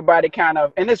everybody kind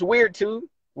of, and it's weird too.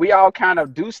 We all kind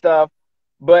of do stuff,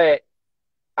 but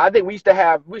I think we used to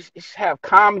have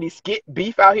comedy skit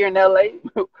beef out here in LA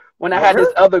when I had this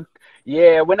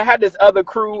other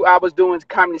crew I was doing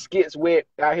comedy skits with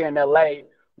out here in LA.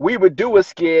 We would do a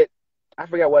skit. I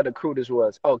forgot what the crew this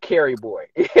was. Oh, Carrie Boy.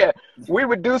 Yeah, we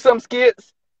would do some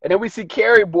skits. And then we see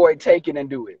Carrie Boy take it and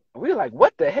do it. And we're like,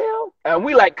 what the hell? And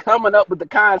we like coming up with the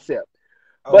concept.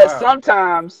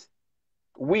 Sometimes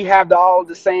we have all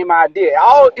the same idea.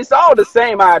 It's all the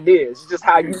same ideas. It's just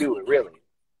how you do it, really.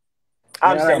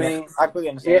 I understand. I completely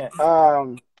understand.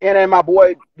 And then my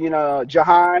boy,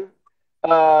 Jahan,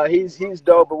 he's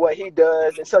dope at what he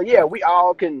does. And so, yeah, we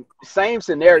all can, same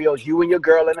scenarios. You and your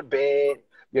girl in the bed.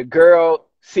 Your girl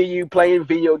see you playing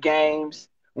video games.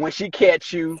 When she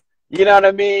catch you, you know what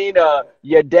I mean?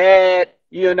 Your dad,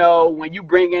 when you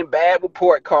bring in bad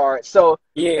report cards. So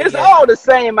it's all the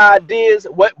same ideas.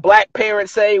 What black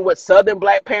parents say, what Southern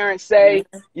black parents say,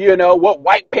 what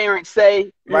white parents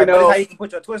say. Right, but how you can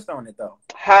put your twist on it, though.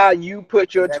 How you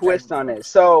put your twist on it.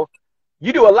 So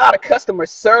you do a lot of customer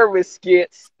service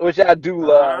skits, which I do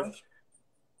love.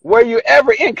 Were you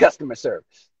ever in customer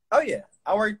service? Oh, yeah.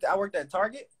 I worked at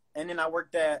Target, and then I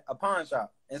worked at a pawn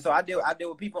shop. And so I deal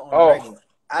with people on the regular.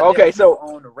 On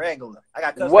the regular. I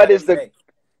got what is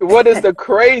the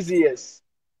craziest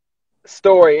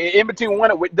story in between one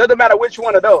of doesn't matter which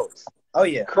one of those? Oh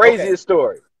yeah. Craziest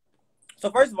story. So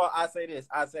first of all, I say this.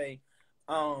 I say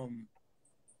the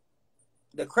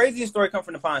craziest story comes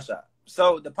from the pawn shop.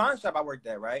 So the pawn shop I worked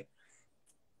at, right?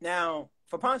 Now,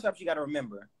 for pawn shops you gotta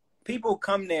remember, people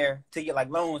come there to get like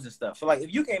loans and stuff. So like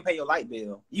if you can't pay your light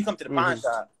bill, you come to the pawn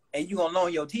shop and you gonna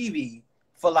loan your TV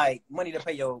for like money to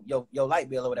pay your light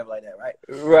bill or whatever like that, right?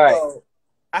 Right. So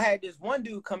I had this one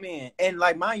dude come in, and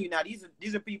like mind you, now these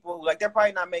are people who like they're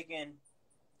probably not making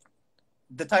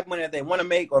the type of money that they want to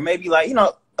make, or maybe like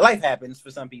life happens for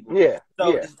some people. Yeah.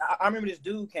 So I remember this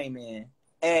dude came in,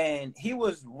 and he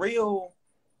was real.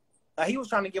 He was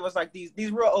trying to give us like these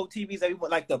real old TVs that we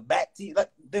want, like the back TV,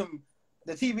 like them.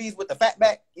 The TVs with the fat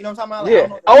back, you know what I'm talking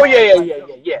about?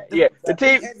 Like, yeah. The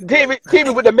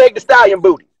TV with the Meg Thee Stallion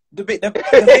booty. The big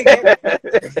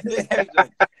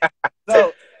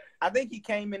So I think he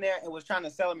came in there and was trying to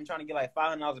sell him and trying to get like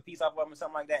 $500 a piece off of him or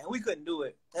something like that, and we couldn't do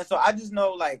it. And so I just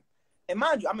know, like, and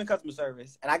mind you, I'm in customer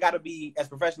service and I got to be as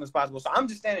professional as possible. So I'm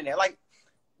just standing there. Like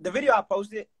the video I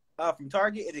posted from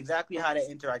Target is exactly how that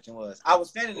interaction was. I was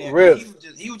standing there. Really?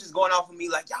 He was just going off of me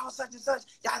like, y'all such and such,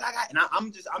 y'all, and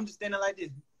I'm just standing like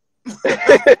this.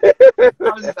 I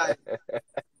was just like,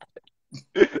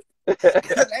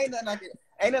 ain't nothing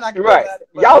I can right.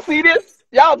 Y'all see this?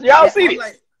 Y'all see this?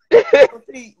 Like,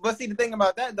 but see, the thing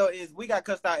about that though is we got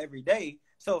cussed out every day.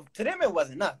 So to them it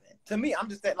wasn't nothing. To me, I'm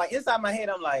just like inside my head,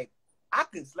 I'm like, I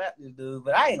could slap this dude,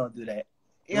 but I ain't gonna do that.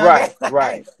 You know right, what I mean?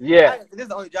 right, yeah. This is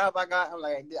the only job I got. I'm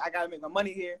like, I gotta make my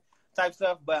money here. type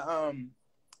stuff. But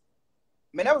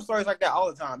man, there was stories like that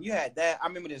all the time. You had that. I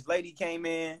remember this lady came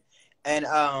in and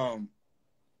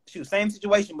shoot, same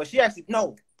situation, but she actually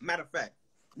matter of fact,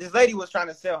 this lady was trying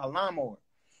to sell her lawnmower.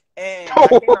 And I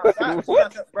came outside, she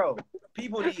was, bro,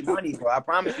 people need money, bro. I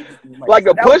promise you, people need money. Like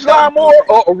a push lawnmower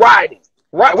or riding?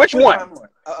 Right, which one?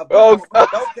 The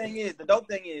dope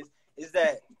thing is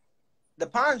that the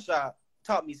pawn shop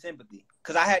taught me sympathy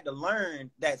because I had to learn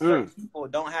that certain people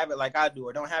don't have it like I do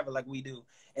or don't have it like we do.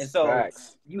 And so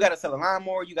you got to sell a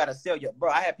lawnmower. You got to sell your,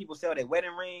 bro. I had people sell their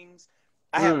wedding rings.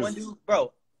 I had one dude,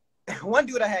 bro. One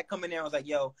dude I had come in there and was like,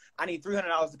 yo, I need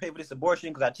 $300 to pay for this abortion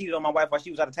because I cheated on my wife while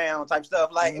she was out of town type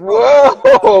stuff. Like,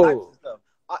 whoa.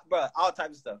 Bro, all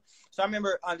types of stuff. So I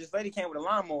remember this lady came with a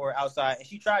lawnmower outside and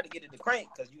she tried to get it to crank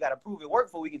because you got to prove it worked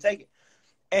before we can take it.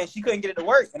 And she couldn't get it to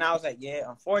work. And I was like, yeah,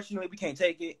 unfortunately, we can't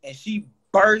take it. And she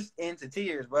burst into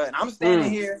tears, bro. And I'm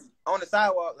standing here on the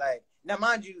sidewalk, like, now,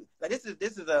 mind you, like this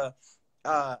is a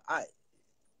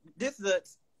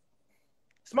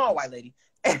small white lady.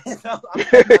 And so I'm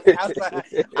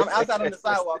outside on the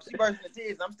sidewalk. She burst into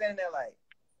tears. I'm standing there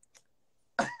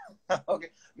like, okay,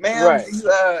 ma'am,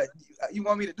 you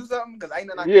want me to do something? Because I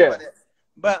ain't nothing I can do about that.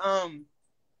 But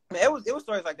man, it was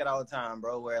stories like that all the time,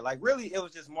 bro. Where like really, it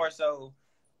was just more so,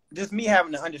 just me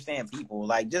having to understand people,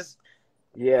 like just.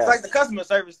 Yeah, it's like the customer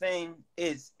service thing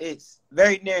it's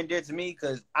very near and dear to me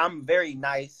because I'm very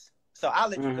nice. So I'll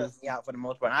let you cuss me out for the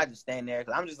most part. And I just stand there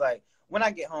because I'm just like, when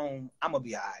I get home, I'm gonna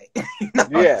be all right. You know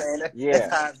what I'm saying?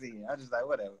 That's how I see it. I'm just like,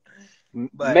 whatever.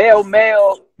 But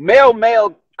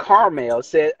Male Carmel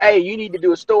said, hey, you need to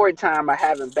do a story time of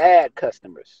having bad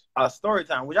customers. A story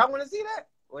time. Would y'all want to see that?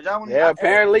 Would y'all want to? Yeah,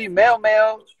 apparently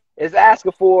Mel is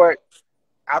asking for it.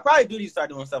 I probably do need to start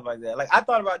doing stuff like that. Like I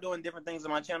thought about doing different things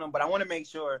on my channel, but I want to make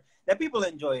sure that people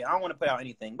enjoy it. I don't want to put out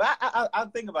anything, but I'll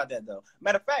think about that though.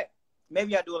 Matter of fact,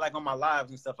 maybe I do it like on my lives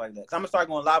and stuff like that. Cause I'm gonna start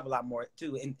going live a lot more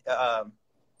too in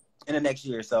the next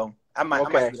year. So I might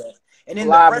do that. And then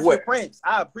live the Fresh Prince,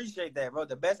 I appreciate that, bro.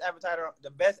 The best advertiser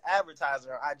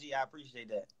on IG. I appreciate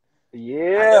that.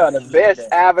 Yeah, the best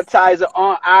advertiser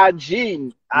on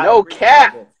IG. No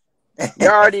cap. You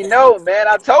already know, man.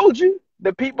 I told you.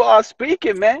 The people are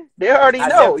speaking, man. They already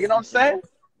know. You know what I'm saying?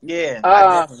 Yeah,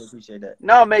 I definitely appreciate that.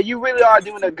 No, man, you really are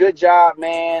doing a good job,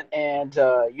 man. And,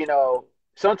 you know,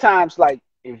 sometimes, like,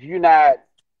 if you're not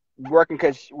working,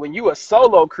 because when you a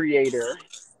solo creator,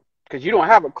 because you don't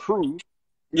have a crew.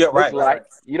 Yeah, right.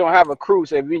 You don't have a crew.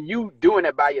 So when you doing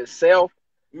it by yourself,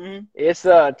 it's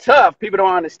tough. People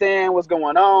don't understand what's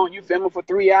going on. You filming for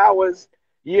 3 hours.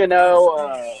 You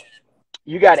know,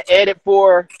 you got to edit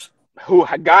for who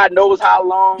God knows how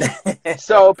long.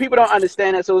 So people don't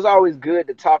understand that. So it's always good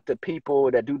to talk to people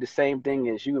that do the same thing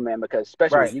as you, man, because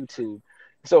especially with YouTube.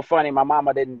 It's so funny. My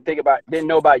mama didn't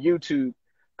know about YouTube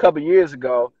a couple years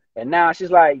ago. And now she's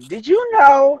like, did you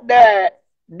know that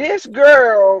this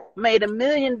girl made $1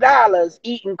 million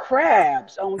eating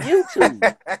crabs on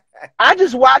YouTube? I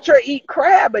just watch her eat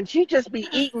crab and she just be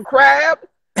eating crab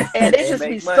and they just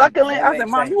be suckling. I said,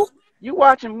 Mom, you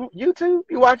watching YouTube?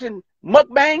 You watching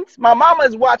mukbangs? My mama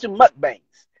is watching mukbangs.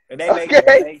 And they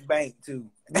make bank too.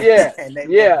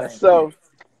 Yeah, So,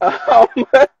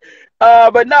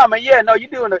 but no, man. Yeah, no, you're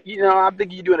doing I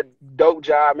think you're doing a dope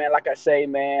job, man. Like I say,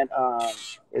 man,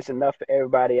 it's enough for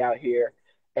everybody out here.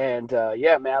 And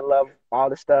yeah, man, I love all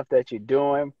the stuff that you're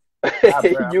doing.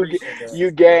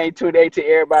 You gain today to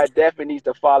everybody. Definitely needs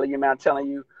to follow you, man. I'm telling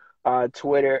you, on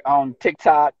Twitter, on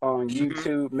TikTok, on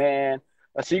YouTube, man.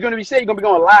 So you're gonna be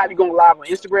going live. You're going live on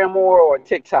Instagram more or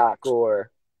TikTok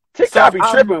or TikTok? Be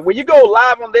tripping when you go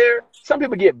live on there. Some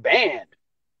people get banned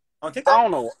on TikTok. I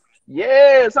don't know.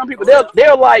 Yeah, some people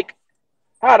they'll like,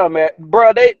 I don't know, man,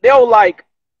 bro. They'll like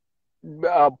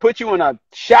put you in a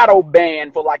shadow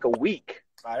ban for like a week.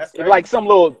 If like some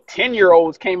little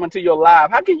 10-year-olds came into your live,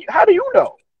 how do you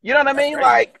know? You know what I mean? Crazy.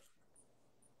 Like,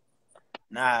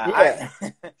 nah, yeah.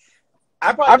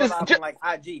 I probably go live on like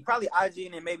IG, probably IG,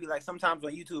 and then maybe like sometimes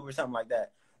on YouTube or something like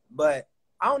that. But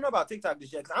I don't know about TikTok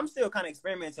this yet because I'm still kind of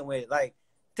experimenting with it. Like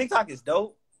TikTok is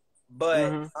dope,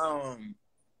 but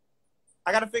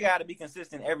I got to figure out how to be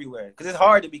consistent everywhere because it's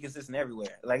hard to be consistent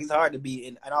everywhere. Like it's hard to be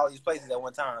in all these places at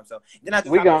one time. So then I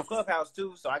just got on Clubhouse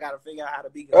too, so I got to figure out how to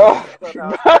be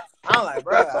consistent. I'm like,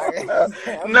 bro.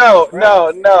 No.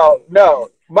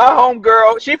 My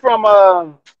homegirl, she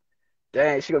from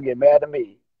dang, she gonna get mad at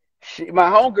me. My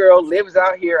homegirl lives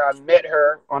out here. I met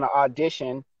her on an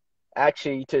audition,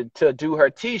 actually to do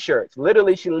her T-shirts.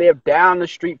 Literally, she lived down the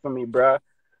street from me, bro.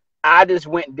 I just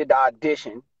went and did the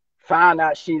audition. Found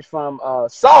out she's from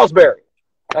Salisbury.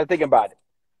 I was thinking about it.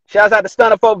 Shouts out to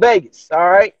Stunner Folk Vegas. All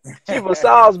right, she's from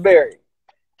Salisbury.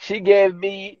 She gave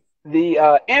me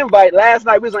the invite last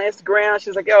night. We was on Instagram.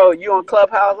 She's like, "Yo, you on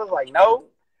Clubhouse?" I was like, "No,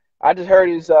 I just heard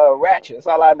it's Ratchet. That's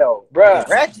all I know, Hey, bruh."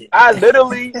 Ratchet. I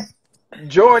literally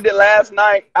joined it last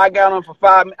night. I got on for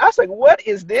 5 minutes. I was like, "What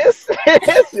is this?"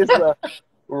 This is a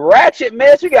ratchet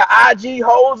mess. You got IG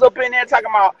hoes up in there talking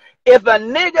about if a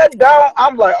nigga don't.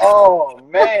 I'm like, oh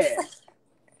man,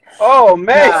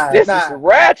 this is Nah.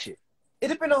 ratchet. It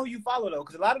depends on who you follow though,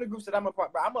 because a lot of the groups that I'm a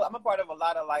part, bro, I'm a part of a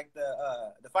lot of like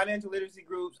the financial literacy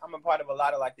groups. I'm a part of a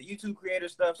lot of like the YouTube creator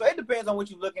stuff. So it depends on what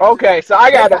you looking into. Okay, so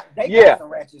I gotta, they yeah, got some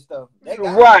ratchet stuff. They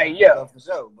got right, yeah. stuff for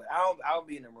sure. But I don't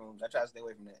be in the rooms. I try to stay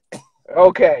away from that.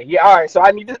 Okay, yeah, all right. So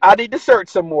I need to search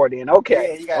some more then.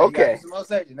 Okay, Yeah, you gotta do okay, some more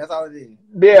searching. That's all it is.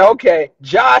 yeah, okay.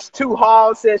 Josh Two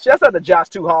Hall says, "Shouts out to Josh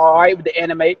Two Hall, all right, with the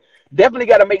anime. Definitely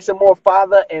got to make some more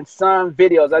father and son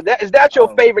videos. Is that your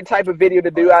Oh, favorite type of video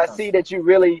to do? that's I see constant. that you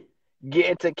really get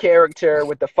into character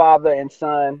with the father and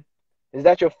son. Is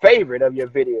that your favorite of your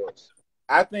videos?"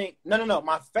 I think no.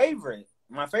 My favorite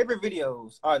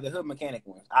videos are the hood mechanic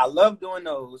ones. I love doing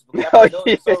those because I feel Oh, like those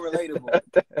yeah. are so relatable.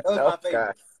 Those are my Okay.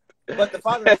 favorite. But the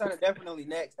father and son are definitely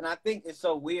next. And I think it's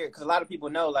so weird because a lot of people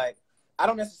know, like, I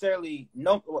don't necessarily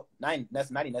know, well, not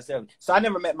necessarily. So I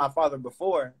never met my father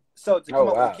before. So to come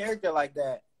Oh, up with wow. a character like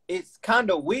that, it's kind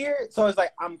of weird. So it's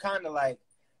like I'm kind of like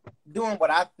doing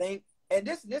what I think. And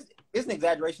this is an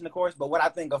exaggeration, of course, but what I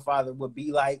think a father would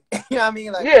be like. You know what I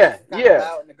mean? Like, Yeah, kind of yeah.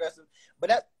 loud and aggressive.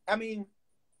 But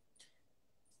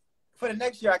for the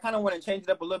next year, I kind of want to change it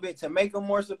up a little bit to make them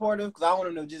more supportive because I don't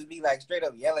want them to just be like straight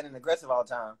up yelling and aggressive all the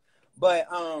time. But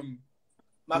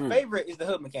my favorite is the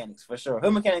hood mechanics for sure.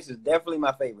 Hood mechanics is definitely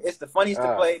my favorite. It's the funniest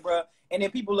to play, bro. And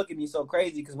then people look at me so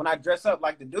crazy because when I dress up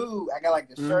like the dude, I got like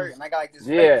the shirt and I got like this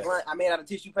fake blunt I made out of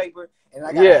tissue paper and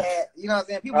I got a hat. You know what I'm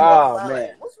saying? People walk around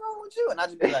like, "What's wrong with you?" And I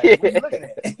just be like, "What are you looking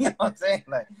at?" You know what I'm saying?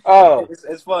 Like,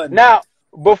 it's fun. Now,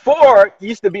 before it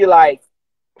used to be like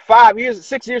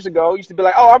 6 years ago, used to be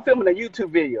like, "Oh, I'm filming a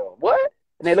YouTube video." What?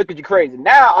 And they look at you crazy.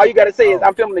 Now, all you got to say is,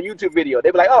 "I'm filming a YouTube video."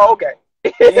 They be like, "Oh, okay."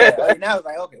 Yeah, now it's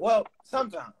like, okay. Well,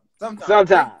 sometimes.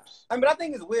 But I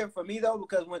think it's weird for me though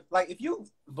because when like if you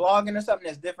vlogging or something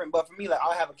that's different, but for me like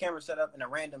I'll have a camera set up in a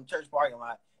random church parking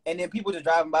lot and then people just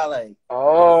driving by like,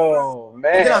 "Oh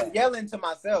man!" And then I'm yelling to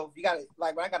myself. You got to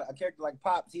like when I got a character like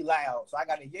Pops, he loud, so I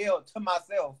got to yell to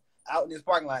myself out in this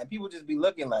parking lot, and people just be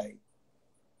looking like.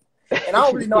 And I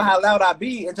don't really know how loud I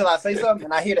be until I say something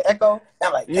and I hear the echo. And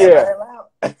I'm like,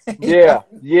 yeah,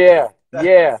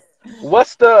 yeah.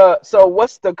 What's the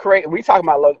crazy? We talking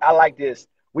about I like this.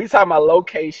 We talking about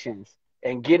locations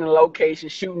and getting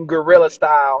locations, shooting guerrilla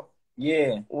style.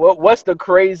 Yeah. What's the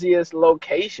craziest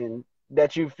location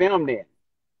that you filmed in?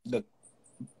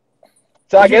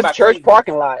 So I guess church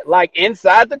parking lot, like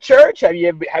inside the church. Have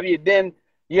you been?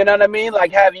 You know what I mean?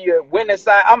 Like, have you went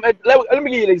inside? Let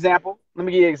me give you an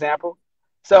example.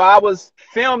 So I was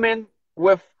filming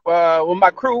with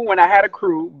my crew when I had a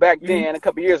crew back then a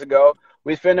couple years ago.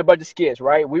 We filmed a bunch of skits,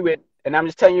 right? And I'm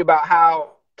just telling you about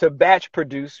how to batch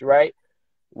produce, right?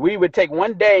 We would take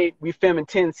one day, we filming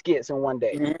 10 skits in one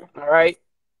day, all right?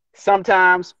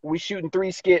 Sometimes we shooting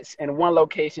 3 skits in one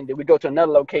location. Then we go to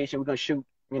another location. We're gonna shoot,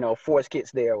 4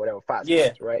 skits there or whatever, 5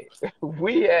 skits, right?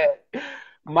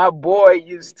 My boy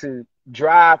used to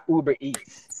drive Uber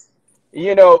Eats.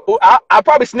 I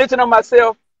probably snitching on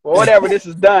myself or whatever. This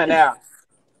is done now.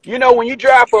 When you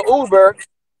drive for Uber,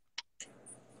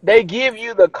 they give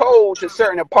you the code to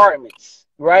certain apartments,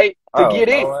 right? To get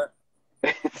in.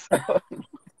 So,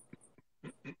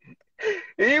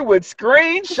 he would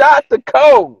screenshot the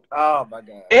code. Oh my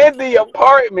God. In the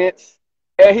apartments,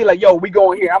 and he like, "Yo, we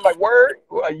going here." I'm like, "Word?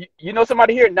 You know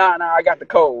somebody here?" Nah, I got the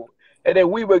code. And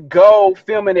then we would go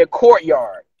film in their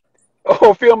courtyard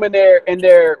or film in their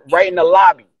right in the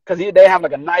lobby because they have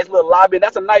like a nice little lobby.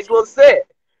 That's a nice little set.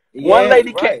 Yeah, one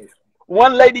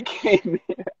lady came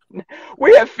in.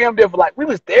 We had filmed there for we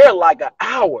was there like an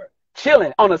hour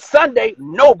chilling on a Sunday.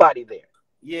 Nobody there.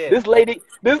 Yeah. This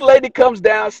lady comes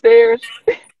downstairs.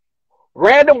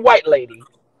 Random white lady.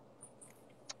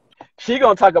 She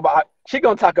gonna talk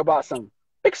about some.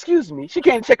 Excuse me. She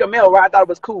came to check her mail, right? I thought it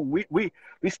was cool. We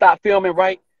stopped filming,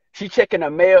 right? She checking her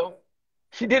mail.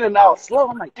 She did it all slow.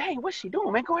 I'm like, dang, what's she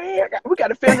doing, man? Go ahead. We got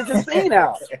to finish this scene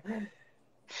out.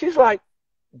 She's like,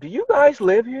 "Do you guys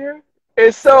live here?"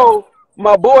 And so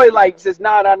my boy says,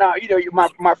 no.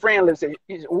 My friend lives there.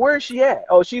 He said, "Where is she at?"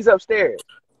 "Oh, she's upstairs."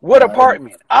 "What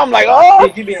apartment?" I'm like,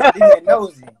 "Oh, you being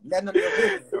nosy." That's none of your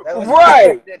business.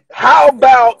 Right. How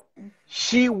about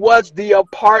she was the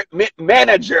apartment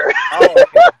manager? Oh,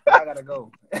 okay. I gotta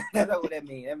go. That's what that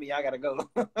means. That means I gotta go.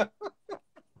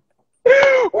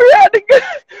 we had to go,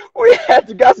 we had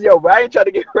to go. Yo, but I ain't trying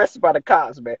to get arrested by the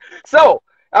cops, man. So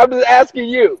I'm just asking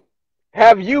you,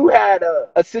 have you had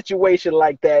a situation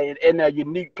like that in a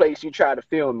unique place you try to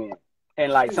film in,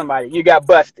 and like somebody you got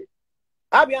busted?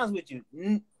 I'll be honest with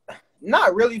you.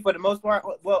 Not really for the most part.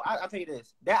 Well, I'll tell you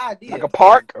this. That idea. Like a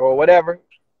park or whatever?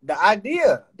 The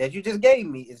idea that you just gave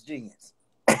me is genius.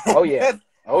 Oh, yeah.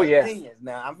 Oh, yeah. Genius.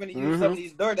 Now, I'm going to use some of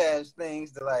these DoorDash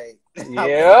things to like.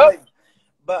 Yeah.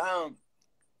 But,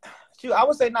 shoot, I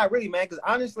would say not really, man. Because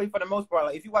honestly, for the most part,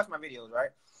 like if you watch my videos, right?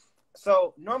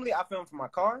 So normally I film from my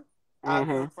car, I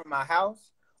film from my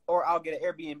house, or I'll get an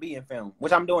Airbnb and film,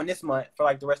 which I'm doing this month for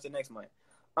like the rest of next month.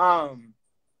 I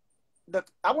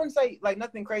wouldn't say like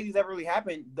nothing crazy's ever really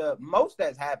happened. The most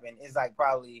that's happened is like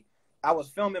probably I was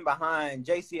filming behind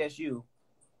JCSU,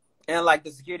 and like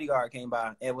the security guard came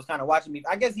by and was kind of watching me.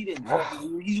 I guess he didn't trust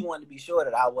me. He just wanted to be sure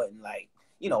that I wasn't like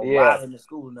robbing the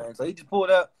school or nothing. So he just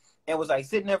pulled up and was like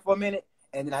sitting there for a minute,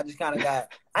 and then I just kind of I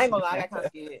ain't gonna lie, I got kind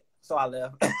of scared, so I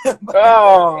left.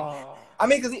 I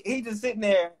mean, because he just sitting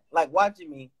there like watching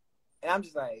me, and I'm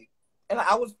just like, and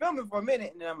I was filming for a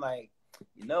minute, and then I'm like,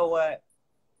 you know what?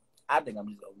 I think I'm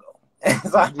just gonna go.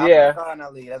 So I'm in the car and I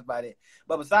leave. That's about it.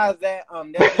 But besides that,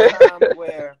 there was times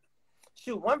where,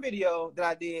 one video that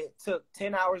I did took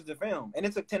 10 hours to film, and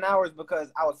it took 10 hours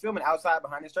because I was filming outside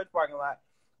behind this church parking lot.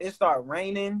 It started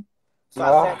raining, so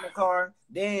I sat in the car.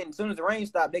 Then, as soon as the rain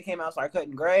stopped, they came out, started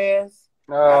cutting grass.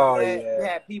 We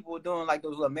had people doing like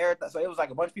those little marathons. So it was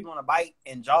like a bunch of people on a bike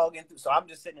and jogging through. So I'm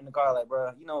just sitting in the car like,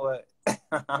 bro, you know what?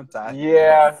 I'm tired.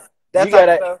 Yeah,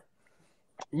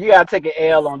 you gotta take an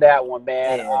L on that one,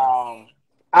 man. Yeah.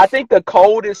 I think the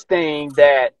coldest thing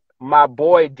that my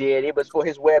boy did, it was for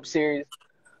his web series.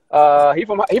 He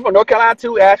from North Carolina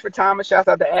too, Ashford Thomas. Shouts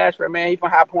out to Ashford, man. He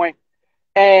from High Point,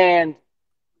 and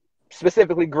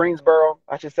specifically Greensboro,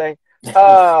 I should say.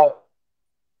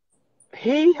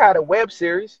 He had a web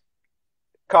series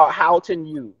called Houghton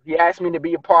U. He asked me to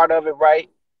be a part of it, right?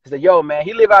 He said, yo, man,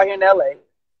 he live out here in LA.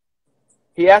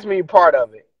 He asked me to be part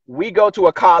of it. We go to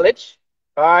a college,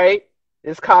 all right?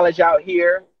 This college out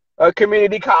here, a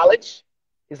community college.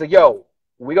 He's like, yo,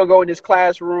 we gonna go in this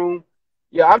classroom.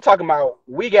 Yeah, I'm talking about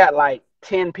we got like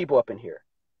 10 people up in here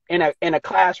in a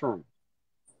classroom.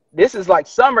 This is like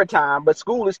summertime, but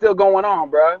school is still going on,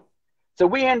 bro. So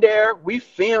we in there, we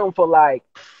film for like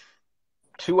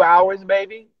 2 hours,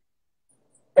 maybe.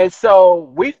 And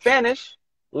so we finish,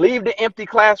 leave the empty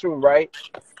classroom, right?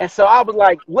 And so I was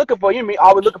like looking for,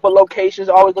 always looking for locations,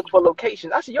 always looking for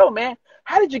locations. I said, yo, man,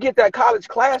 how did you get that college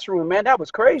classroom, man? That was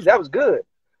crazy. That was good.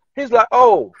 He's like,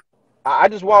 oh, I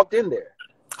just walked in there.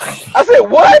 I said,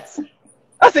 what?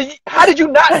 I said, how did you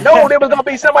not know there was going to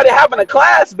be somebody having a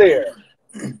class there?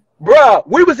 Bruh,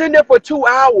 we was in there for 2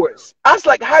 hours. I was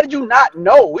like, how did you not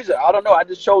know? He said, I don't know. I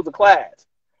just chose the class.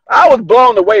 I was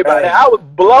blown away by that. I was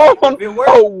blown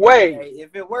away. Hey,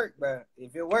 if it worked, bro.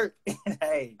 If it worked,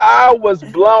 hey. I was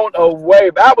blown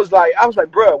away. I was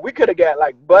like, bro, we could have got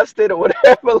like busted or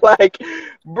whatever. Like,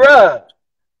 bro,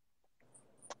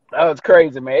 that was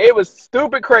crazy, man. It was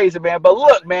stupid crazy, man. But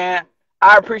look, man,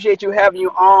 I appreciate you having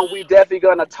you on. We definitely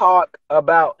gonna talk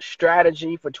about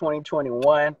strategy for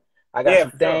 2021. I got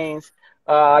some things.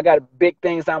 I got big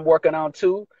things I'm working on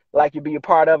too. Like you be a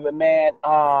part of it, man.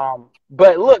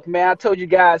 But look, man, I told you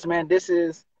guys, man, this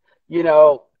is,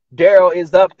 Darryl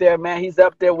is up there, man. He's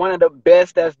up there, one of the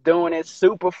best that's doing it.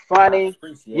 Super funny.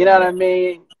 You know what I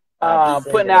mean?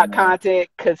 Putting out content,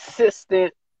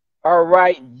 consistent. All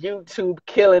right, YouTube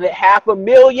killing it.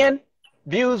 500,000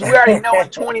 views. We already know in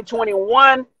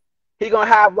 2021, he's going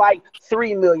to have like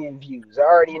 3 million views. I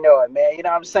already know it, man. You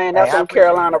know what I'm saying? That's from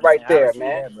Carolina right there,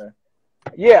 man.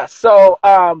 Yeah, so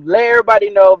let everybody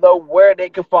know, though, where they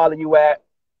can follow you at.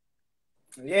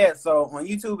 Yeah, so on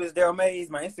YouTube is Darryl Mays.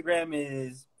 My Instagram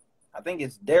is, I think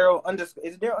it's Darryl _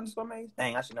 is it Darryl _ Mays?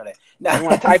 Dang, I should know that. Nah. You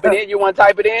want to type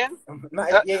it in?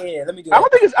 Yeah, let me do that.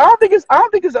 I don't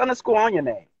think it's underscore on your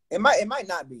name. It might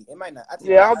not be. It might not. I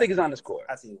don't think it's underscore.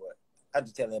 I see what. I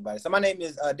just tell everybody. So my name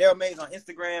is Darryl Mays on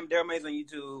Instagram, Darryl Mays on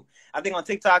YouTube. I think on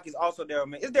TikTok is also Darryl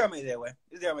Mays. It's Darryl Mays everywhere.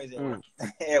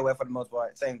 Everywhere for the most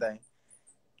part. Same thing.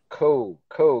 Cool,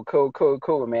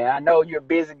 man. I know you're a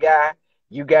busy guy.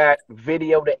 You got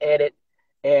video to edit,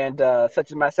 and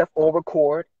such as myself, or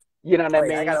record. You know what I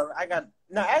mean?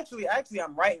 Actually,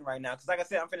 I'm writing right now because, like I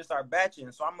said, I'm finna start batching.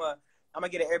 So I'm gonna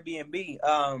get an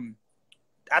Airbnb.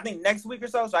 I think next week or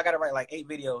so. So I gotta write like 8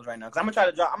 videos right now because I'm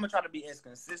gonna try to be as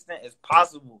consistent as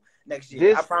possible next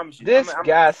year. I promise you. This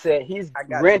guy said he's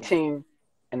renting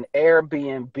an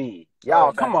Airbnb.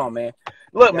 Y'all, come on, man.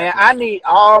 Look, man, I need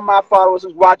all my followers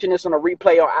who's watching this on a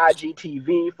replay on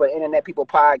IGTV for Internet People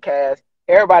Podcast.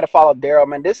 everybody follow Darryl,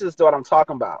 man. This is what I'm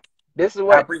talking about. This is I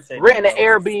what appreciate that, renting an bro.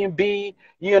 Airbnb,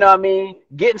 you know what I mean?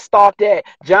 Getting stalked at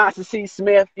Johnson C.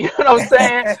 Smith, you know what I'm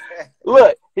saying?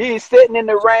 Look, he's sitting in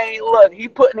the rain. Look, he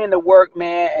putting in the work,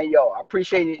 man. And yo, I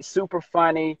appreciate it. Super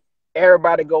funny.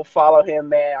 Everybody go follow him,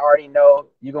 man. I already know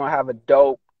you're gonna have a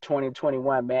dope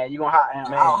 2021, man. You're gonna I'll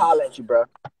Man, holler at you, bro.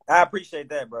 I appreciate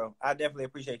that, bro. I definitely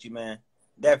appreciate you, man.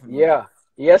 Definitely. Yeah.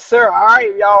 Yes, sir. All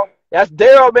right, y'all. That's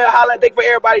Darryl, man. Holla. Thank you for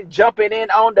everybody jumping in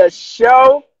on the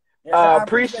show. Yes, sir. I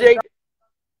appreciate it.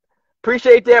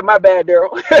 Appreciate that. My bad,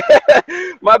 Darryl.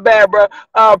 My bad, bro.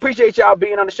 Appreciate y'all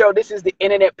being on the show. This is the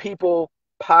Internet People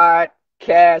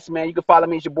Podcast, man. You can follow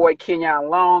me as your boy Kenyon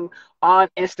Long on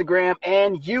Instagram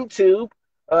and YouTube.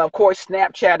 Of course,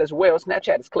 Snapchat as well.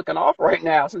 Snapchat is clicking off right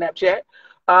now. Snapchat.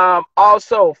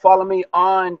 Also, follow me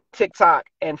on TikTok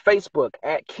and Facebook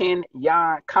at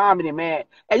Kenyon Comedy, man.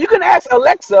 And you can ask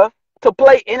Alexa to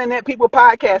play Internet People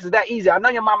Podcast. Is that easy? I know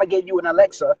your mama gave you an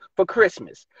Alexa for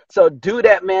Christmas. So do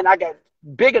that, man. I got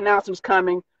big announcements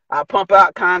coming. I pump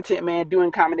out content, man,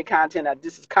 doing comedy content.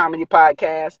 This is Comedy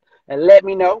Podcast. And let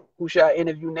me know who should I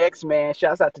interview next, man.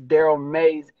 Shouts out to Darryl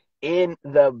Mays in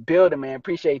the building, man.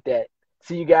 Appreciate that.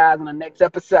 See you guys on the next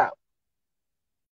episode.